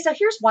 okay, so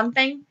here's one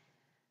thing.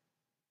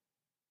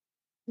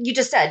 You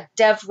just said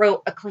Dev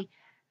wrote a clean.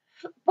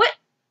 What?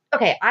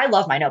 Okay, I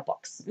love my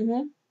notebooks.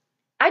 Mm-hmm.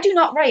 I do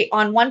not write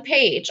on one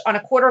page, on a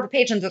quarter of a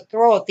page, and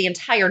throw out the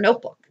entire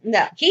notebook.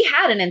 No. He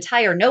had an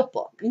entire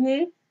notebook.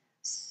 Mm-hmm.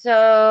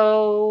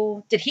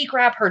 So, did he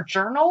grab her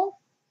journal?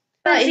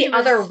 The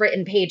other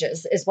written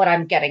pages is what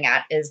I'm getting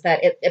at, is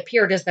that it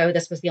appeared as though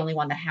this was the only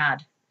one that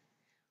had.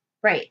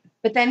 Right.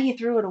 But then he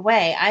threw it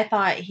away. I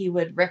thought he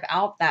would rip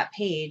out that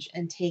page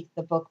and take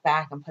the book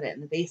back and put it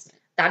in the basement.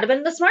 That would have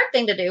been the smart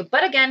thing to do.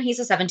 But again, he's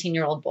a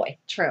 17-year-old boy.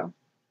 True.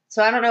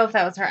 So I don't know if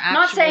that was her actual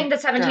Not saying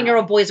that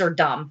 17-year-old boys are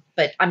dumb,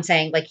 but I'm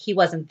saying like he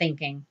wasn't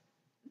thinking.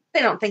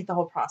 They don't think the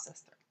whole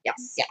process through.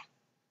 Yes. Yeah.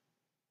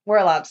 We're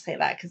allowed to say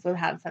that because we've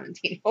had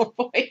 17-year-old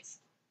boys.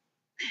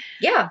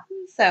 Yeah.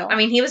 So. I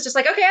mean, he was just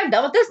like, okay, I'm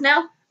done with this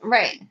now.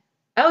 Right.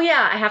 Oh,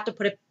 yeah, I have to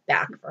put it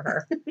back for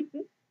her.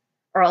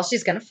 Or else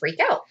she's going to freak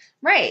out.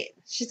 Right.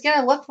 She's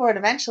going to look for it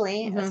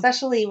eventually,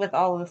 especially with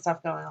all of the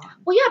stuff going on.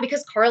 Well, yeah,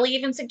 because Carly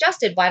even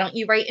suggested, why don't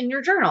you write in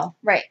your journal?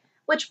 Right.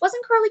 Which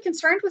wasn't Carly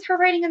concerned with her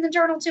writing in the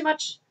journal too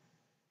much.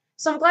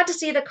 So I'm glad to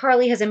see that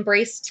Carly has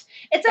embraced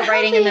the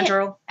writing in the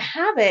journal.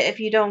 Habit if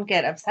you don't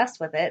get obsessed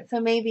with it.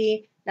 So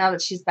maybe now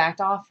that she's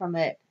backed off from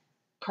it,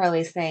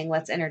 Carly's saying,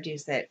 let's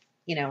introduce it,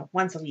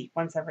 once a week,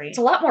 once every. It's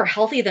a lot more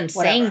healthy than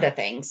saying the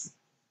things.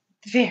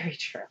 Very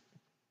true.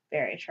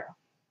 Very true.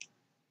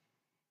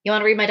 You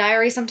want to read my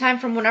diary sometime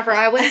from whenever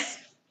I was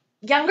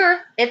younger?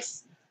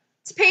 It's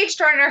a page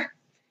turner.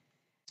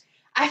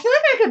 I feel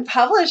like I could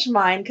publish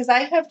mine because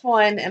I kept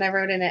one and I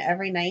wrote in it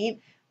every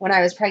night when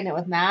I was pregnant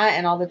with Matt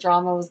and all the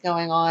drama was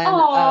going on.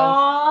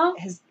 Aww.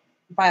 Of his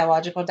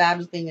biological dad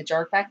was being a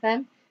jerk back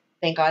then.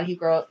 Thank God he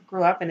grew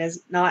up and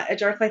is not a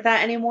jerk like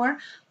that anymore.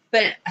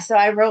 But so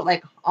I wrote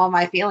like all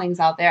my feelings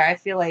out there. I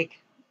feel like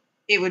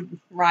it would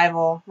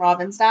rival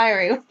Robin's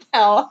diary with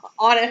how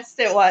honest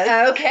it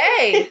was.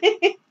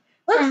 Okay.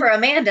 Look for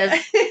Amanda's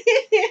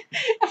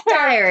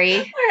diary.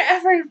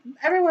 Or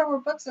everywhere where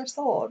books are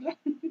sold.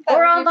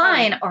 Or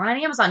online or on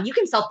Amazon. You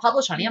can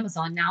self-publish on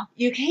Amazon now.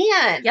 You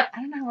can. Yep.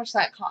 I don't know how much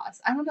that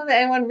costs. I don't know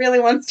that anyone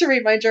really wants to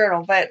read my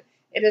journal, but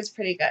it is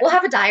pretty good. We'll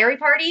have a diary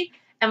party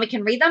and we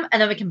can read them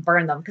and then we can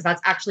burn them because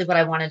that's actually what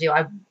I want to do.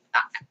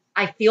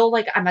 I feel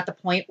like I'm at the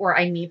point where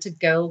I need to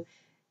go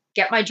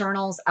get my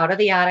journals out of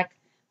the attic,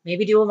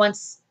 maybe do a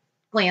once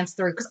glance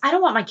through because I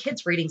don't want my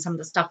kids reading some of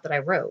the stuff that I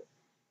wrote.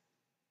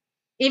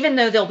 Even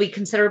though they'll be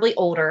considerably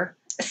older.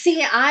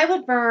 See, I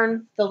would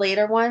burn the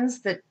later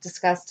ones that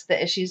discussed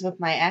the issues with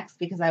my ex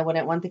because I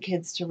wouldn't want the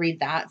kids to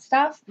read that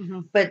stuff. Mm-hmm.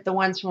 But the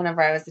ones from whenever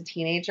I was a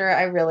teenager,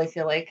 I really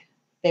feel like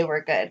they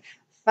were good.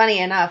 Funny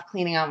enough,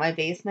 cleaning out my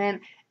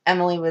basement,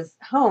 Emily was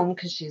home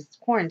because she's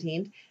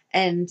quarantined.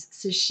 And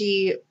so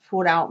she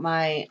pulled out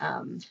my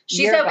She's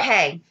yearbook.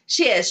 okay.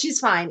 She is.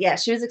 She's fine. Yeah,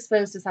 she was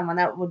exposed to someone.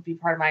 That would be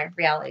part of my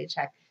reality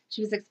check.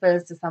 She was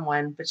exposed to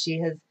someone, but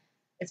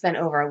it's been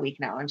over a week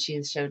now and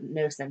she's showed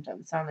no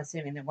symptoms. So I'm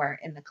assuming that we're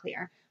in the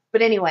clear.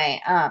 But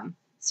anyway,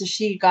 so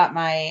she got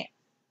my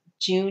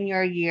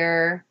junior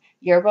year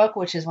yearbook,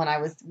 which is when I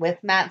was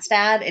with Matt's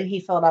dad, and he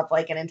filled up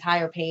like an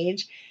entire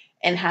page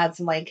and had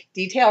some like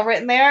detail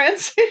written there. And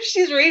so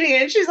she's reading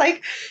it and she's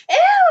like,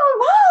 ew,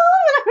 Mom.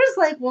 And I was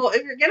like, well,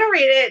 if you're going to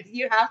read it,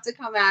 you have to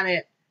come at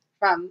it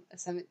from a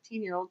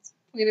 17-year-old's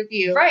point of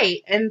view.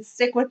 Right. And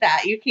stick with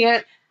that. You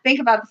can't think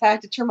about the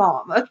fact it's your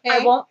mom, okay? I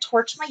won't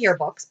torch my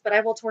yearbooks, but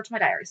I will torch my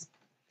diaries.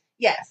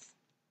 Yes.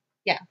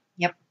 Yeah.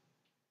 Yep.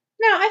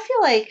 No, I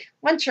feel like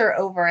once you're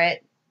over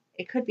it,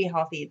 it could be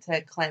healthy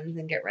to cleanse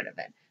and get rid of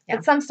it. Yeah.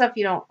 But some stuff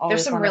you don't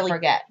always some want to really-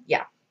 forget.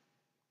 Yeah.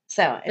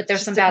 So, But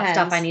there's some bad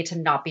stuff I need to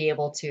not be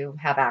able to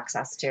have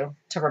access to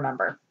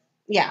remember.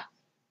 Yeah.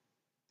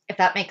 If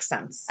that makes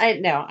sense.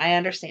 I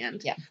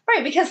understand. Yeah.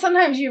 Right, because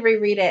sometimes you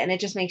reread it and it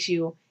just makes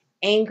you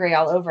angry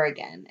all over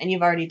again, and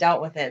you've already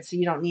dealt with it, so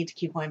you don't need to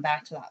keep going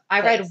back to that.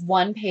 I read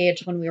one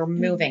page when we were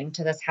moving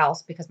to this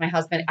house because I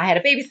had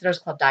a Babysitter's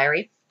Club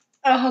diary.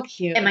 Oh, how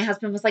cute. And my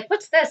husband was like,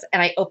 "What's this?"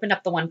 And I opened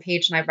up the one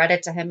page and I read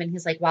it to him, and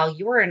he's like, "Wow,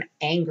 you were an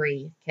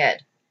angry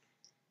kid."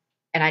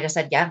 And I just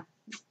said, "Yeah."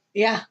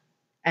 Yeah.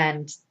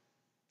 And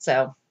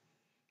so.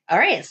 All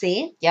right,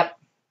 see? Yep.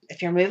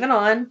 If you're moving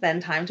on,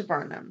 then time to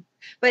burn them.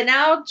 But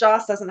now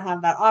Joss doesn't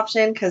have that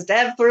option because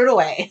Dev threw it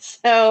away.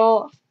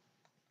 So.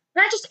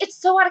 And it's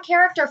so out of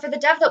character for the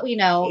Dev that we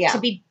know to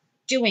be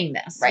doing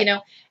this. Right. You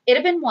know, it'd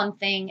have been one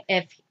thing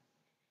if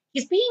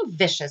he's being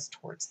vicious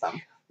towards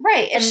them.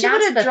 Right. If And she would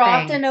that's have the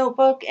dropped thing. a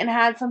notebook and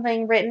had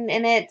something written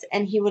in it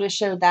and he would have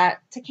showed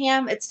that to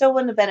Cam, it still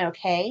wouldn't have been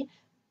okay.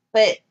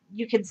 But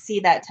you could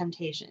see that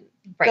temptation.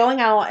 Right. Going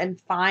out and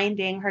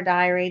finding her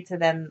diary to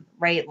then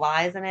write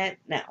lies in it,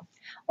 no.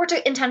 Or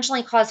to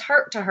intentionally cause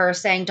hurt to her,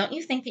 saying, "Don't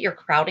you think that you're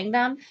crowding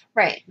them?"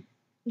 Right.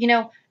 You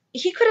know,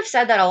 he could have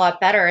said that a lot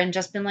better and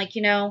just been like,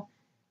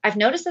 I've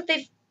noticed that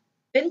they've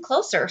been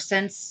closer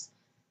since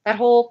that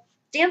whole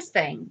dance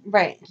thing.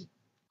 Right.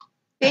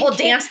 The whole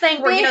dance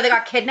thing where, they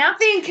got kidnapped.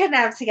 Being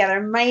kidnapped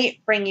together might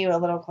bring you a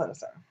little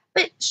closer.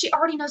 But she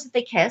already knows that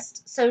they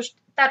kissed, so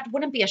that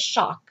wouldn't be a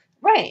shock.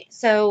 Right.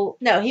 So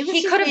no,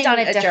 he could have done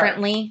it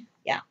differently.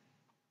 Yeah.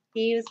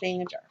 He was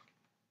being a jerk.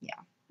 Yeah.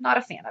 Not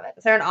a fan of it.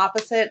 Is there an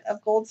opposite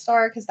of Gold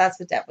Star? Because that's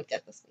what Dev would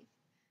get this week.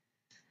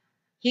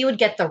 He would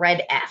get the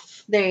red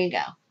F. There you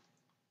go.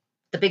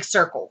 The big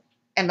circle.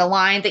 And the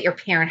line that your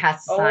parent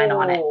has to sign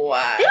on it.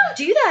 They don't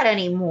do that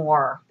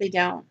anymore. They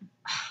don't.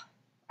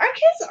 Our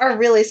kids are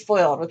really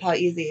spoiled with how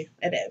easy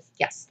it is.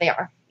 Yes, they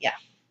are. Yeah.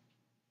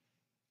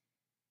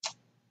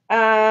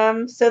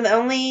 So the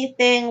only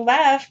thing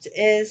left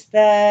is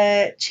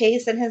the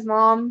Chase and his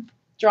mom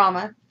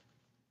drama.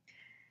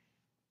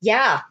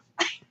 Yeah.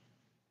 Do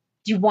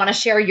you want to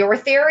share your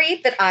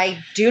theory that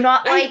I do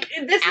not like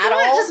this at is not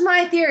all? just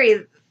my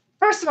theory.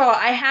 First of all,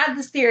 I had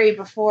this theory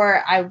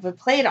before I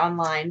played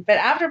online, but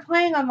after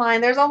playing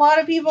online, there's a lot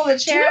of people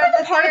that share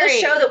the part of the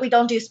show that we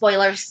don't do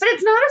spoilers. But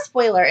it's not a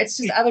spoiler. It's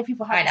just other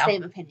people have I the know.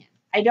 same opinion.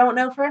 I don't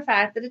know for a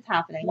fact that it's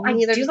happening. Well, I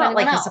Neither do does not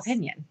like anyone his else.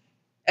 opinion.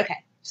 Okay.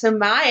 So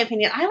my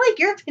opinion, I like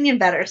your opinion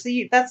better, so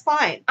that's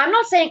fine. I'm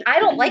not saying I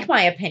don't like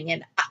my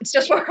opinion. It's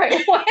just where I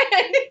went.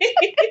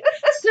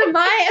 So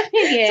my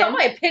opinion. It's not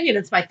my opinion,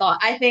 it's my thought.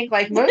 I think,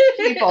 like most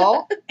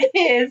people,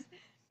 is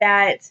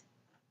that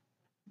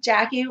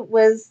Jackie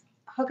was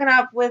hooking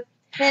up with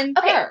Finn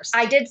first.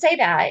 I did say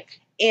that.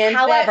 And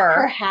however, that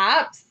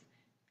perhaps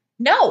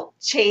no,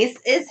 Chase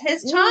is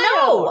his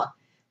child. No.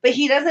 But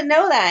he doesn't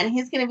know that, and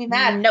he's going to be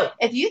mad. No.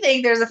 If you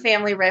think there's a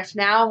family rift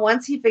now,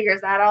 once he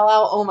figures that all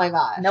out, oh my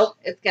gosh. Nope.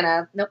 It's going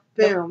to,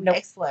 boom,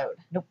 explode.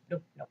 Nope.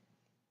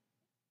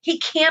 He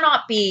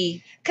cannot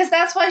be. Because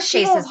that's why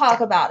she Chase's will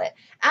talk about it.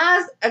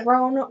 As a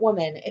grown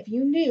woman, if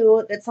you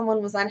knew that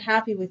someone was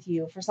unhappy with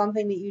you for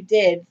something that you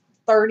did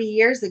 30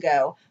 years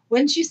ago,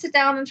 wouldn't you sit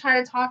down and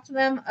try to talk to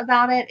them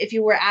about it if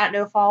you were at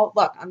no fault?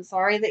 Look, I'm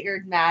sorry that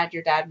you're mad.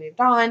 Your dad moved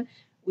on.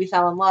 We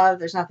fell in love.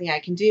 There's nothing I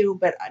can do.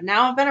 But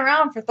now I've been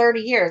around for 30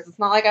 years. It's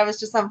not like I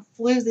was just some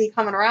floozy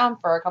coming around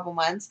for a couple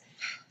months.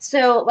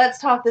 So let's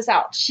talk this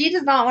out. She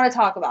does not want to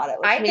talk about it.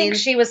 I think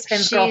she was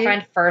Finn's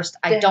girlfriend first.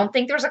 I don't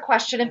think there's a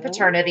question in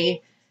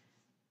paternity.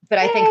 But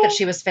I think that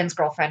she was Finn's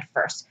girlfriend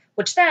first.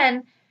 Which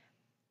then,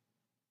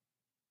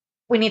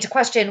 we need to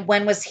question,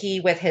 when was he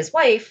with his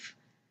wife?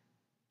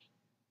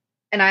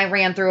 And I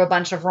ran through a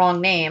bunch of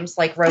wrong names,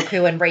 like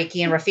Roku and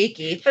Reiki and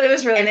Rafiki. But it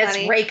was really funny.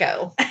 And it's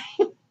Reiko.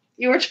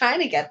 You were trying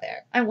to get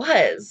there. I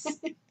was.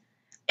 It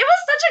was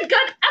such a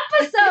good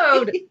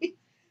episode.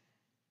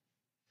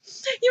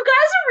 You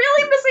guys are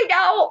really missing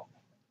out.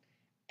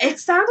 It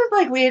sounded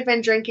like we had been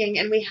drinking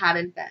and we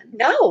hadn't been.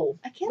 No.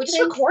 I can't We just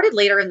recorded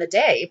later in the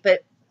day,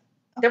 but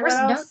there was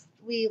no...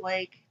 We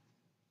like...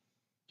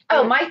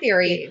 Oh, my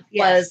theory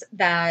was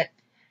that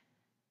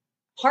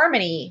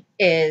Harmony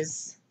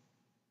is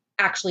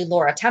actually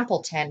Laura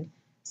Templeton.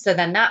 So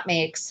then that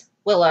makes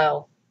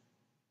Willow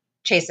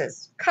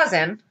Chase's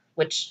cousin,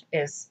 which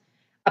is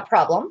a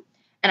problem.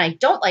 And I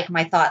don't like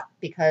my thought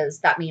because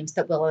that means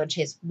that Willow and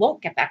Chase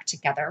won't get back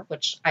together,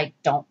 which I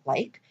don't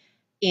like.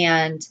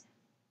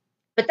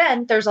 But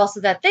then there's also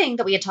that thing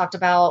that we had talked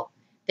about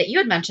that you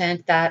had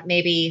mentioned, that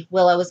maybe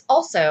Willow is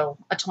also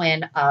a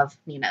twin of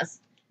Nina's.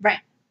 Right.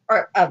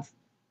 Or of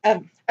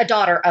a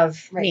daughter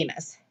of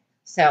Nina's.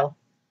 So.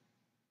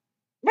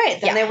 Right.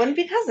 Then they wouldn't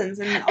be cousins.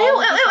 And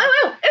Ooh.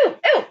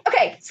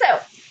 Okay, so.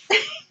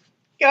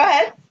 Go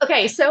ahead.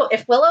 Okay, so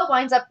if Willow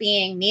winds up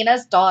being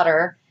Nina's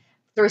daughter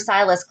through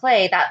Silas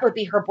Clay, that would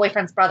be her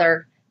boyfriend's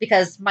brother,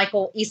 because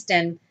Michael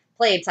Easton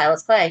played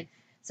Silas Clay.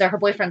 So her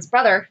boyfriend's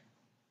brother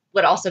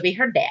would also be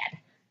her dad.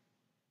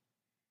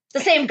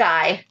 The same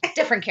guy,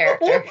 different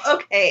character.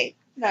 Okay.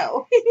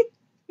 No.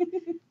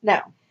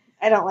 No.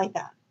 I don't like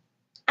that.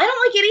 I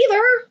don't like it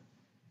either.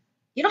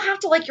 You don't have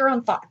to like your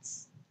own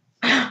thoughts.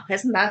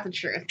 Isn't that the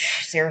truth?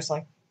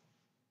 Seriously.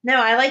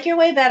 No, I like your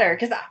way better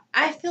because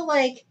I feel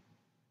like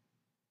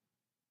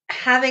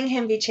having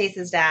him be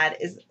Chase's dad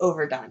is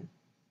overdone.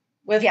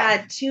 We've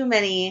had too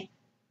many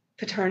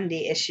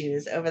paternity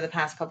issues over the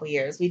past couple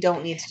years. We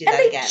don't need to do that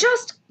again. And they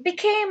just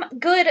became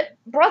good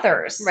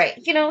brothers. Right.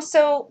 You know,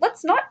 so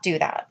let's not do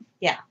that.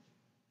 Yeah.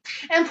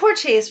 And poor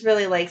Chase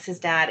really likes his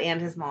dad and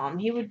his mom.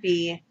 He would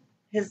be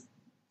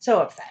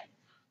so upset.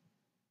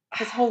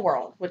 His whole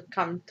world would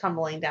come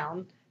tumbling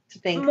down to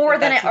think more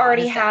than it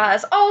already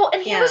has. Oh,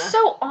 and he was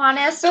so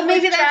honest but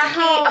maybe with that's Jackie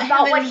how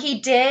about what he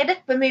did.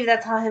 But maybe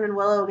that's how him and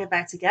Willow will get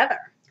back together.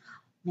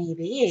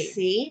 Maybe.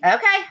 See?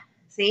 Okay.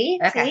 See?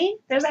 Okay. See?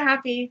 There's a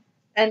happy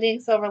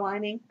ending, silver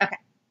lining. Okay.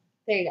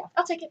 There you go.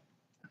 I'll take it.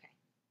 Okay.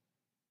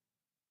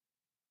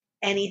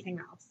 Anything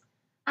else?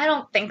 I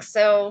don't think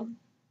so.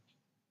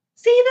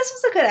 See, this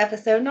was a good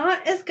episode.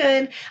 Not as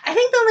good. I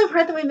think the only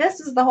part that we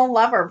missed was the whole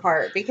lover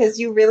part because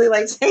you really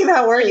liked saying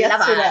that word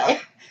yesterday.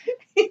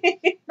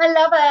 My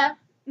lover.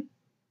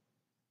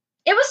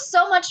 It was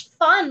so much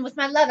fun with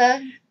my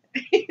lover.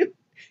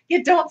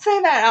 You don't say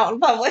that out in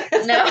public.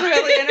 That's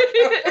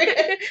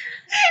really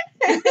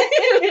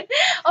inappropriate.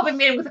 I'll be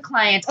meeting with a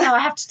client. Oh, I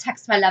have to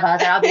text my lover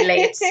that I'll be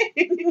late.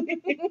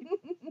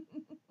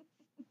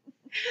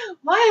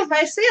 Why have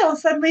my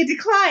sales suddenly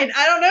declined?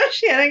 I don't know,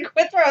 Shannon.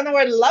 Quit throwing the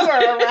word lover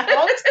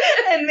around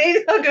and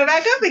maybe they'll go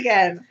back up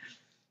again.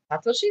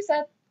 That's what she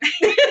said.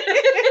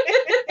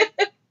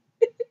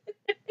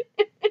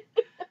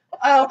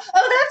 Oh, that's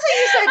what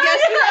you said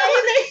yesterday.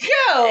 There you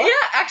go.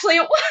 Yeah, actually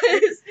it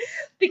was.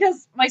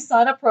 Because my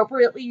son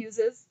appropriately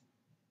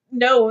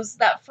knows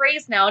that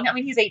phrase now. And I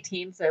mean, he's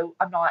 18, so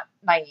I'm not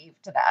naive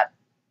to that.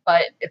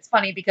 But it's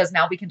funny because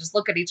now we can just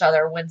look at each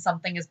other when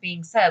something is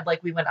being said.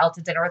 Like we went out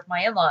to dinner with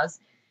my in-laws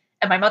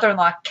and my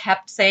mother-in-law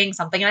kept saying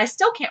something and I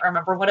still can't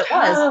remember what it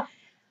was.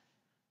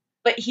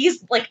 But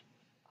he's like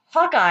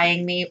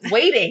hawk-eyeing me,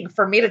 waiting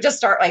for me to just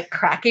start like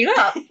cracking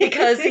up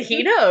because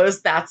he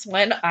knows that's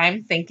when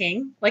I'm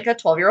thinking like a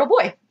 12-year-old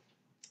boy.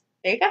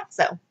 There you go.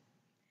 So,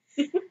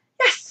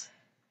 yes.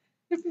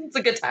 It's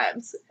a good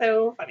time.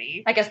 So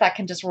funny. I guess that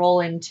can just roll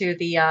into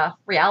the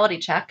reality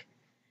check.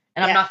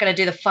 And I'm not going to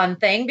do the fun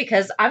thing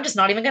because I'm just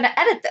not even going to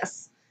edit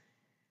this.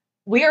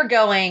 We are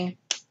going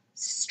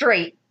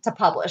straight to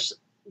publish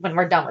when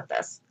we're done with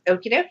this.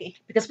 Okie dokie.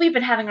 Because we've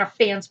been having our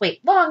fans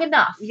wait long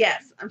enough.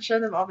 Yes, I'm sure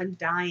they've all been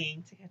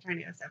dying to catch our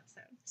newest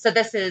episode. So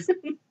this is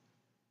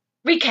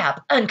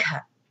Recap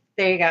Uncut.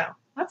 There you go.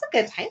 That's a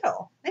good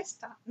title.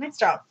 Nice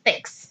job.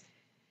 Thanks.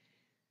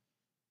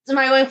 So am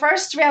I going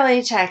first?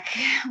 Reality check.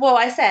 Well,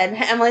 I said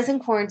Emily's in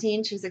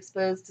quarantine. She was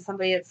exposed to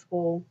somebody at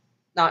school.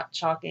 Not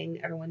shocking.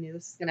 Everyone knew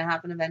this was going to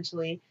happen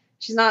eventually.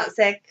 She's not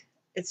sick.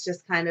 It's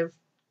just kind of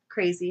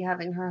crazy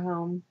having her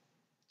home.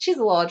 She's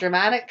a little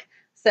dramatic,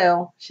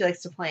 so she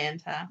likes to play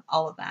into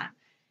all of that.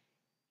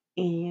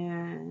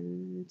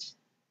 And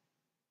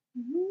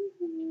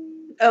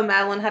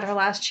Madeline had her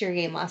last cheer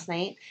game last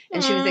night,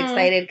 and she was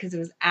excited because it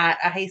was at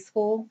a high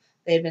school.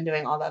 They had been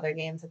doing all the other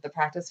games at the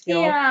practice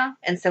field. Yeah.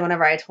 And so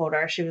whenever I told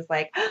her, she was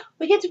like, oh,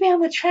 we get to be on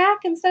the track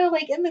instead of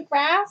like in the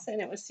grass. And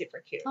it was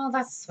super cute. Oh,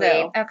 that's sweet.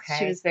 So okay.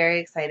 She was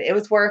very excited. It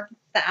was worth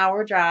the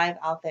hour drive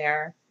out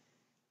there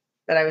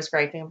that I was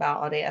griping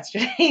about all day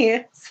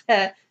yesterday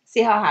to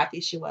see how happy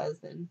she was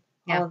and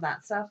all of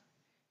that stuff.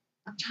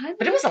 I'm trying to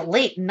But it was a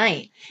late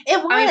night. It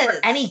was. I mean, for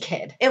any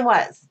kid. It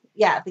was.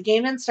 Yeah. The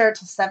game didn't start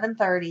till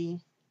 7:30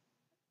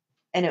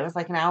 and it was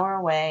like an hour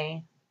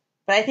away.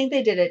 But I think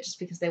they did it just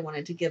because they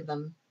wanted to give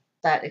them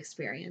that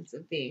experience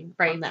of being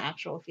on the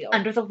actual field.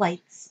 Under the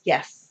lights.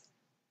 Yes.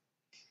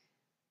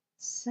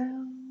 So,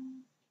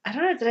 I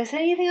don't know. Did I say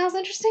anything else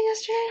interesting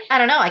yesterday? I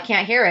don't know. I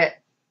can't hear it.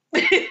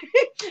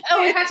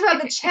 Oh, we talked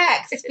about the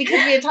checks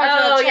because we had talked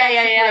about checks.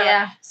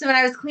 Yeah. So when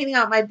I was cleaning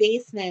out my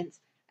basement,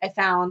 I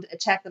found a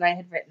check that I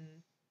had written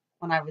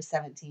when I was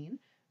 17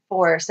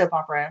 for Soap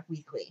Opera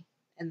Weekly.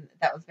 And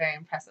that was very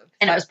impressive.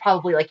 And it was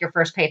probably like your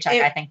first paycheck,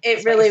 I think.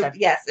 It really,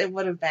 yes, it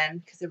would have been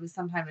because it was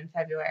sometime in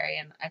February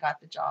and I got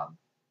the job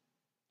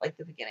like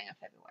the beginning of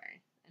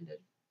February, end of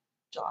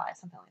July,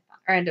 something like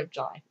that. Or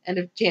end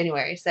of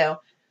January. So,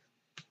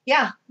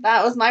 yeah,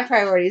 that was my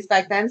priorities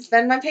back then.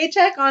 Spend my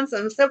paycheck on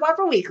some Soap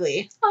Opera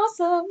Weekly.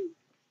 Awesome.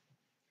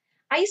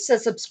 I used to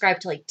subscribe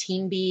to like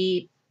Teen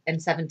Beat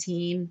and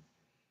 17.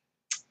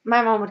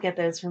 My mom would get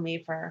those for me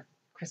for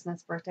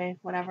Christmas, birthday,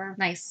 whatever.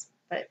 Nice.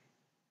 But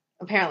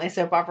apparently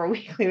Soap Opera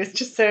Weekly was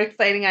just so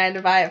exciting I had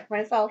to buy it for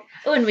myself.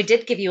 Oh, and we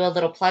did give you a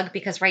little plug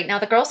because right now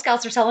the Girl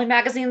Scouts are selling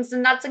magazines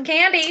and nuts and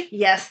candy.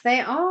 Yes, they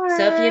are.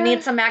 So if you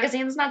need some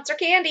magazines, nuts, or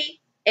candy,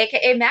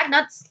 aka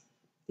Magnuts.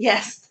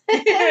 Yes.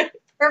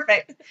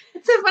 Perfect.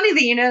 It's so funny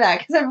that you know that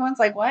because everyone's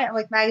like, what? I'm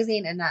like,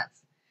 magazine and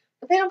nuts.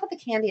 But they don't put the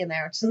candy in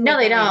there, which doesn't No,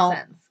 they don't.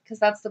 Because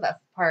that's the best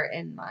part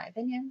in my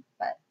opinion.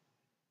 But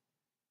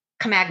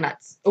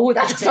Camagnuts. Oh,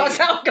 that does not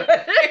sound good.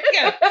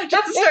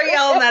 Just start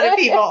yelling that at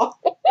people.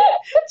 Do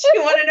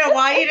you want to know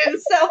why you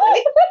didn't sell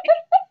anything?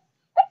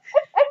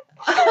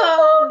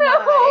 Oh, no.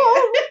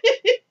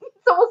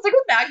 So we'll stick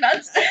with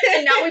Magnuts.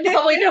 And now we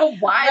probably know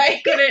why they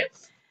couldn't.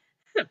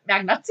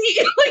 Magnutsy?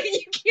 Like,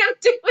 you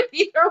can't do it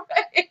either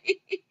way.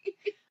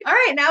 All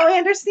right, now we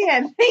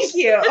understand. Thank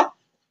you.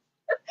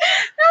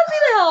 Happy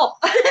to help.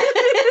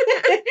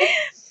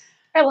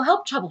 I will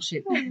help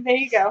troubleshoot. There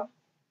you go.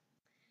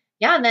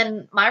 Yeah, and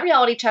then my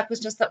reality check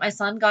was just that my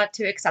son got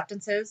 2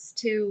 acceptances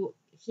to,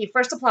 he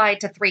first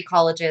applied to 3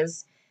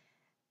 colleges,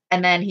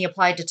 and then he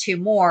applied to 2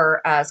 more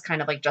as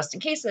kind of like just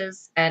in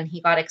cases, and he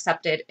got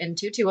accepted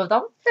into 2 of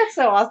them. That's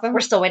so awesome.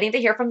 We're still waiting to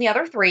hear from the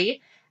other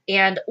 3,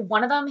 and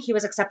one of them he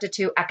was accepted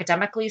to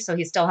academically, so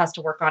he still has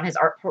to work on his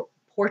art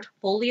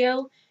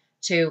portfolio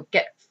to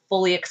get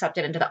fully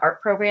accepted into the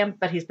art program,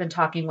 but he's been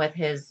talking with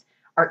his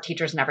art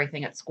teachers and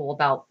everything at school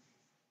about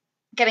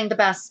getting the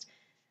best,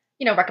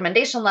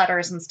 recommendation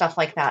letters and stuff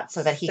like that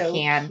so that he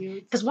can,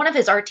 because one of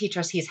his art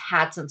teachers he's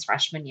had since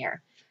freshman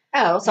year.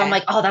 Oh, okay. So I'm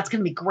like, oh, that's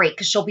going to be great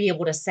because she'll be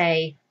able to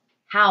say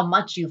how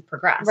much you've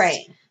progressed.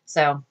 Right.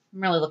 So I'm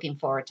really looking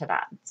forward to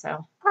that.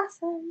 So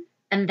awesome.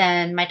 And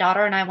then my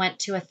daughter and I went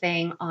to a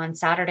thing on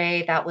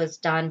Saturday that was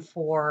done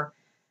for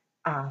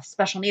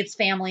special needs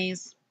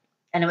families,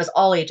 and it was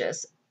all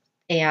ages.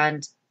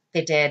 And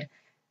they did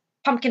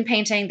pumpkin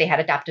painting, they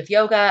had adaptive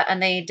yoga,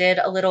 and they did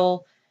a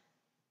little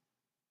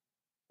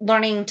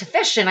learning to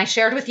fish. And I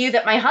shared with you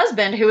that my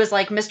husband, who is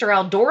like Mr.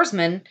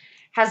 Outdoorsman,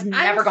 has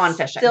never gone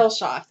fishing. Still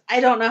shocked.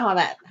 I don't know how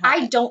that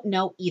happened. I don't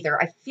know either.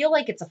 I feel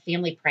like it's a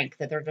family prank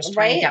that they're just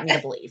trying to get me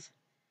to believe.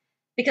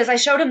 Because I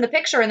showed him the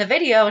picture in the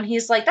video, and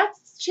he's like,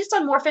 she's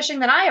done more fishing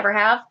than I ever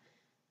have.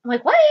 I'm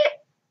like, what?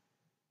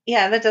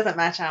 Yeah, that doesn't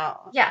match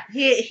out. Yeah.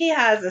 He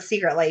has a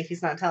secret life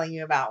he's not telling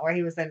you about where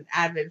he was an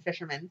avid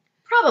fisherman.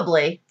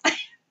 Probably.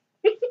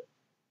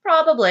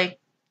 Probably.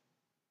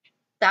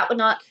 That would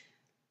not.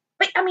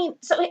 But,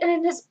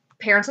 and his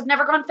parents have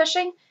never gone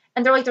fishing,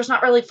 and they're like, there's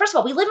not really, first of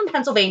all, we live in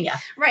Pennsylvania.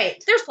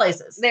 Right. There's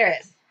places. There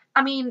is.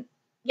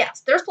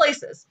 Yes, there's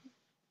places.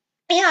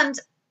 And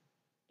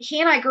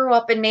he and I grew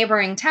up in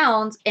neighboring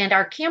towns, and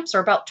our camps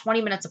are about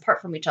 20 minutes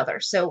apart from each other.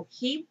 So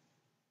he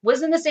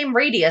was in the same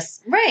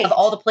radius of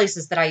all the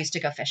places that I used to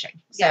go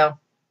fishing. So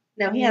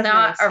no, he has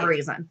not a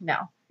reason.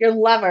 No. Your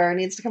lover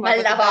needs to come up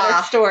with a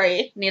better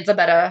story. Needs a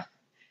better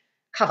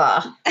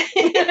cover.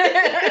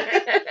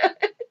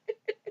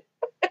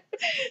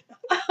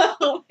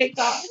 Oh my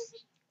gosh.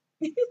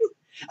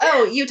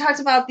 Oh, you talked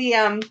about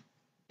the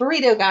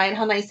burrito guy and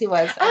how nice he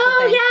was.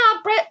 Oh, yeah.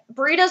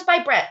 Burritos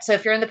by Brett. So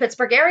if you're in the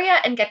Pittsburgh area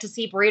and get to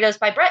see Burritos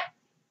by Brett,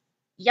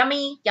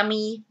 yummy,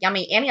 yummy,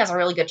 yummy. And he has a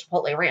really good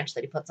Chipotle ranch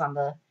that he puts on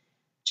the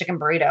chicken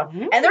burrito.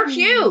 Mm. And they're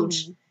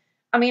huge.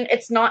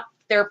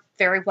 They're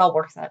very well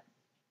worth it.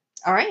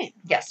 All right.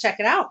 Yes. Check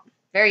it out.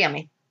 Very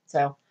yummy.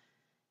 So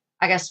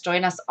I guess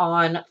join us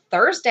on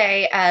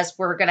Thursday as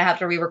we're going to have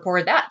to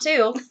re-record that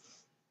too.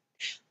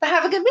 But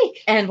have a good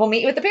week. And we'll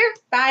meet you at the pier.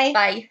 Bye.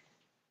 Bye.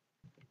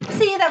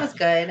 See, that was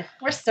good.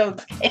 We're so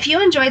excited. If you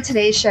enjoyed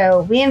today's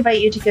show, we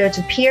invite you to go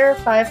to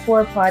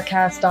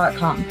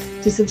pier54podcast.com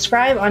to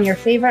subscribe on your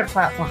favorite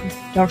platform.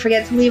 Don't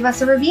forget to leave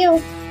us a review.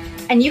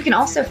 And you can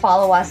also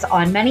follow us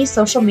on many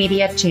social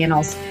media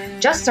channels.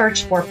 Just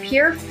search for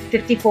Pier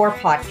 54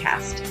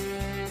 Podcast.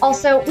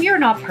 Also, we are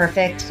not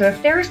perfect, so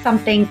if there is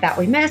something that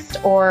we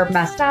missed or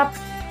messed up,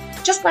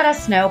 just let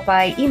us know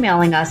by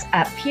emailing us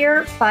at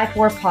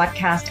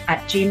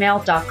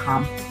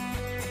pier54podcast@gmail.com.